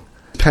nothing.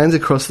 Pans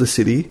across the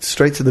city,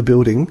 straight to the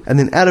building, and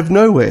then out of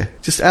nowhere,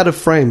 just out of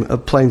frame, a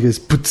plane goes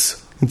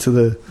boots into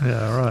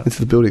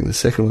the building. The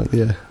second one,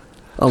 yeah,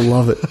 I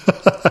love it.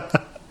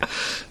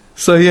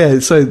 So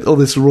all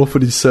this raw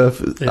footage says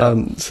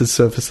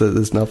surface that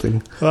there's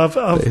nothing. Well,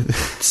 I've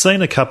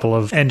seen a couple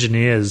of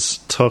engineers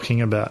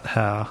talking about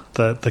how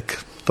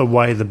the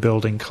way the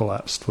building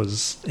collapsed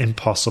was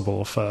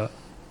impossible for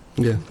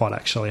what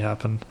actually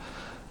happened.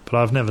 But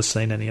I've never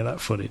seen any of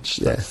that footage.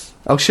 Yeah.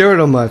 I'll share it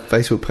on my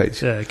Facebook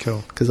page. Yeah,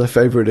 cool. Because I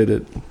favorited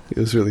it. It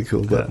was really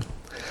cool. But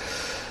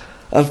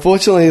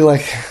unfortunately,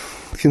 like,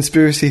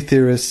 conspiracy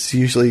theorists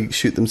usually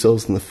shoot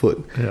themselves in the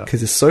foot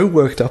because they're so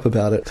worked up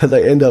about it that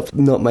they end up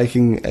not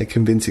making a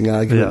convincing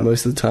argument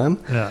most of the time.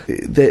 Yeah.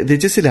 They're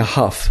just in a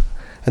huff.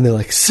 And they're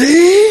like,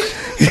 see?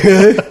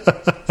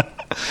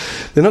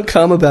 They're not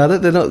calm about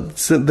it. They're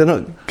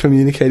not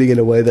communicating in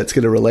a way that's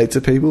going to relate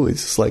to people.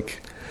 It's just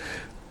like...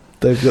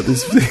 They've got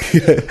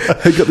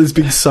this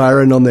big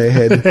siren on their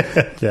head.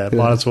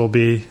 Might as well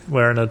be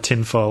wearing a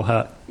tinfoil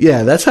hat.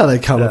 Yeah, that's how they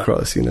come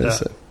across, you know. Yeah.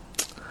 So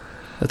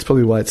that's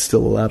probably why it's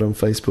still allowed on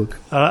Facebook.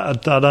 I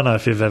don't know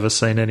if you've ever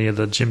seen any of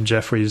the Jim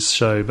Jeffries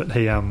show, but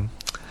he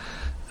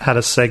had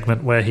a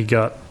segment where he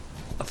got,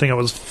 I think it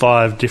was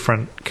 5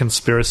 different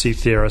conspiracy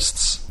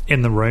theorists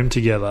in the room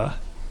together.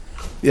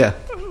 Yeah.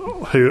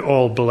 Who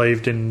all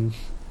believed in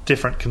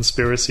different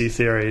conspiracy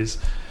theories,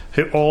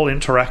 who all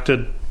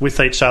interacted with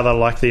each other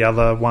like the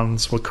other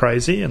ones were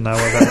crazy and they were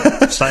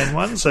the same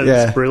ones. So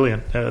it's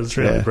brilliant. It was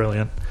really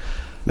brilliant.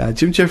 Nah,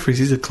 Jim Jeffries,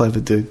 he's a clever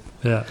dude.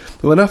 Yeah.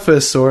 But when I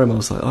first saw him, I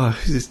was like,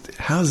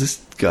 how is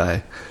this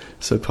guy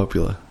so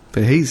popular?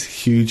 But he's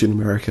huge in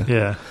America.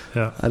 Yeah,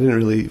 yeah. I didn't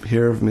really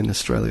hear of him in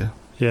Australia.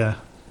 Yeah.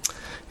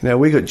 You know,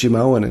 we got Jim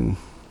Owen and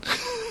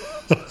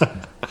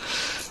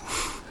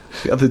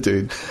the other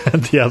dude.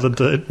 And the other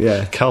dude?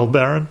 Yeah. Carl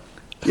Barron?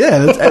 Yeah,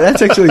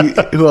 that's actually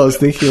who I was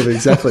thinking of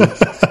exactly.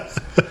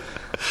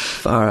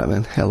 All right,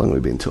 man. How long have we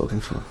been talking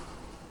for?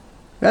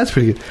 That's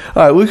pretty good.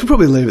 All right, we could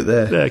probably leave it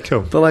there. Yeah, cool.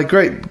 But like,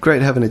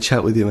 great having a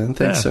chat with you, man.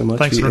 Thanks so much.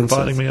 Thanks for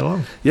inviting me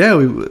along. Yeah,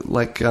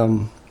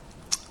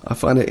 I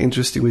find it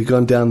interesting. We've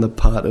gone down the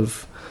part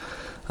of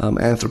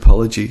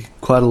anthropology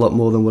quite a lot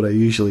more than what I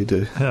usually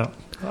do. Yeah,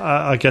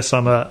 I guess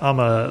I'm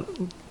a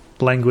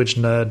language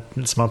nerd.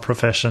 It's my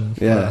profession.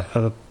 Yeah,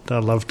 I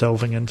love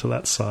delving into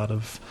that side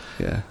of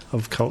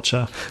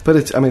culture. But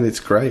it's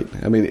great.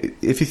 I mean,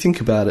 if you think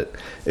about it,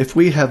 if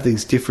we have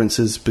these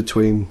differences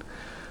between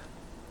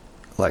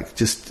like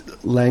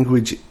just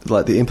language,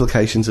 like the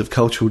implications of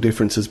cultural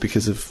differences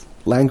because of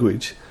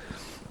language,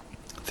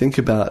 think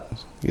about,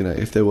 you know,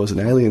 if there was an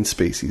alien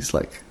species,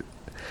 like,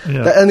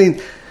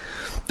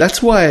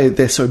 that's why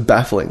they're so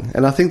baffling.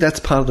 And I think that's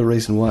part of the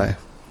reason why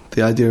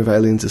the idea of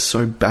aliens is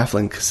so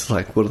baffling, because,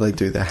 like, what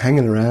do? They're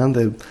hanging around.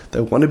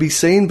 They want to be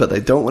seen, but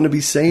they don't want to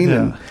be seen,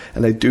 and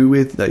they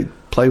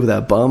play with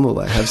our bum,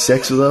 or they have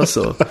sex with us,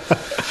 or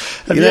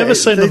have you ever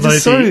seen the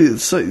movie?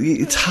 So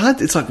it's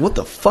hard. It's like, what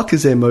the fuck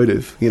is their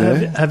motive? You know?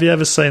 Have you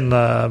ever seen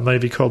the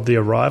movie called The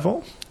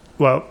Arrival?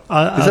 Well,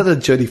 is that the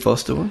Jodie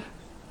Foster one?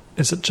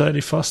 Is it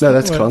Jodie Foster? No,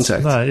 that's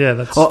Contact.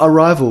 That's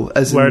Arrival.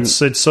 As where in,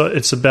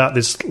 it's about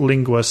this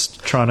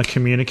linguist trying to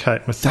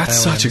communicate with.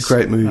 That's aliens, such a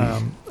great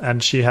movie,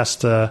 and she has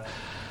to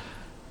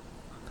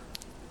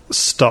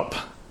stop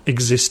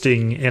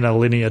existing in a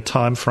linear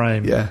time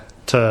frame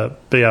to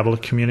be able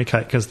to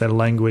communicate, because their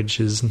language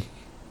has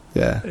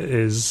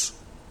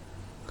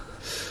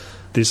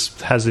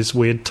this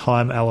weird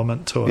time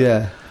element to it.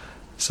 Yeah.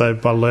 So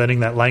by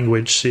learning that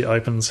language, she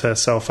opens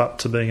herself up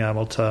to being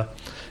able to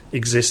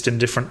exist in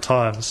different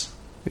times.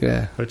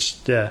 Yeah. Which,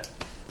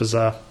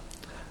 bizarre.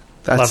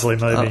 Lovely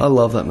movie. I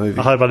love that movie.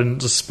 I hope I didn't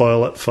just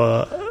spoil it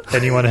for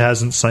anyone who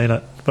hasn't seen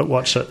it, but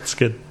watch it. It's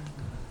good.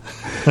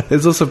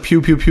 There's also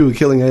pew pew pew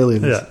killing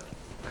aliens. Yeah.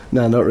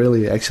 No, not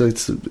really. Actually,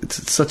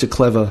 it's such a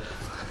clever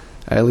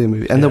alien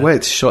movie, and the way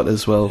it's shot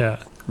as well.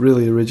 Yeah.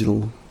 Really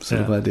original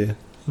sort of idea.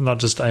 Not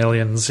just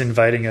aliens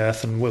invading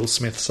Earth and Will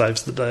Smith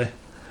saves the day.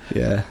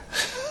 Yeah.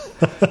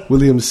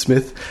 William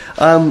Smith.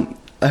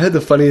 I heard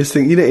the funniest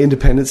thing. You know,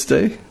 Independence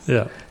Day.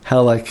 Yeah.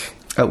 How, like,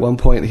 at one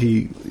point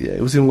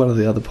it was in one of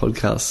the other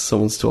podcasts.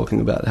 Someone's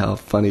talking about how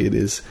funny it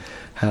is,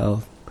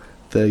 how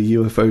the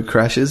UFO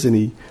crashes and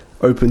he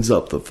opens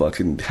up the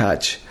fucking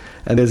hatch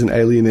and there's an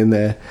alien in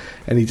there,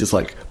 and he just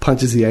like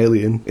punches the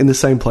alien in the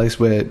same place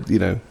where, you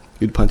know,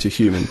 you'd punch a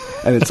human,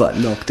 and it's like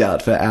knocked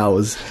out for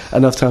hours.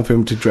 Enough time for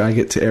him to drag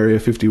it to Area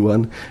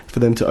 51, for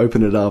them to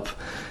open it up,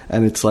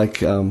 and it's like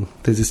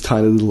there's this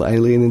tiny little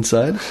alien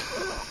inside.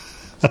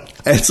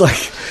 And it's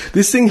like,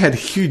 this thing had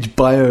huge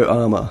bio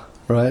armor,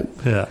 right?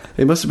 Yeah.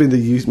 It must have been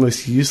the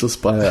most useless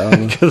bio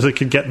armor. Because it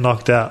could get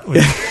knocked out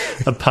with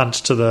a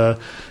punch to the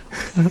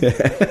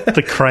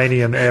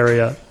cranium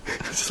area.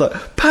 It's just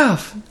like,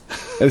 paf!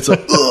 And it's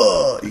like,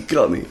 oh, you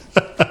got me.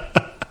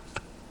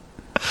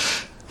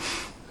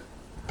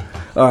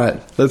 All right,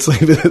 let's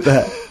leave it at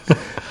that.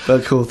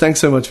 But cool.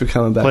 Thanks so much for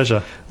coming back.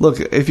 Pleasure. Look,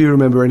 if you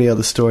remember any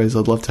other stories,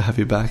 I'd love to have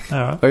you back. All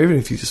right. Or even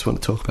if you just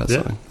want to talk about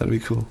something, that'd be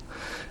cool.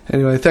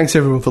 Anyway, thanks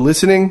everyone for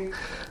listening.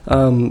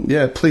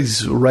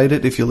 please rate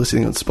it if you're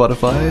listening on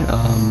Spotify.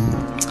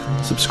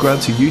 Subscribe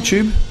to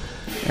YouTube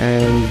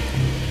and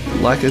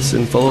like us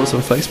and follow us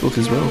on Facebook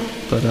as well.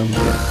 But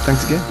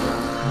thanks again.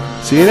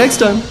 See you next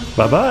time.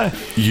 Bye-bye.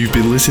 You've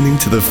been listening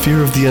to the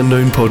Fear of the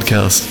Unknown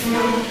podcast.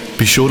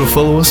 Be sure to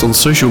follow us on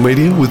social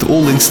media with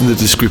all links in the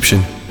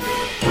description.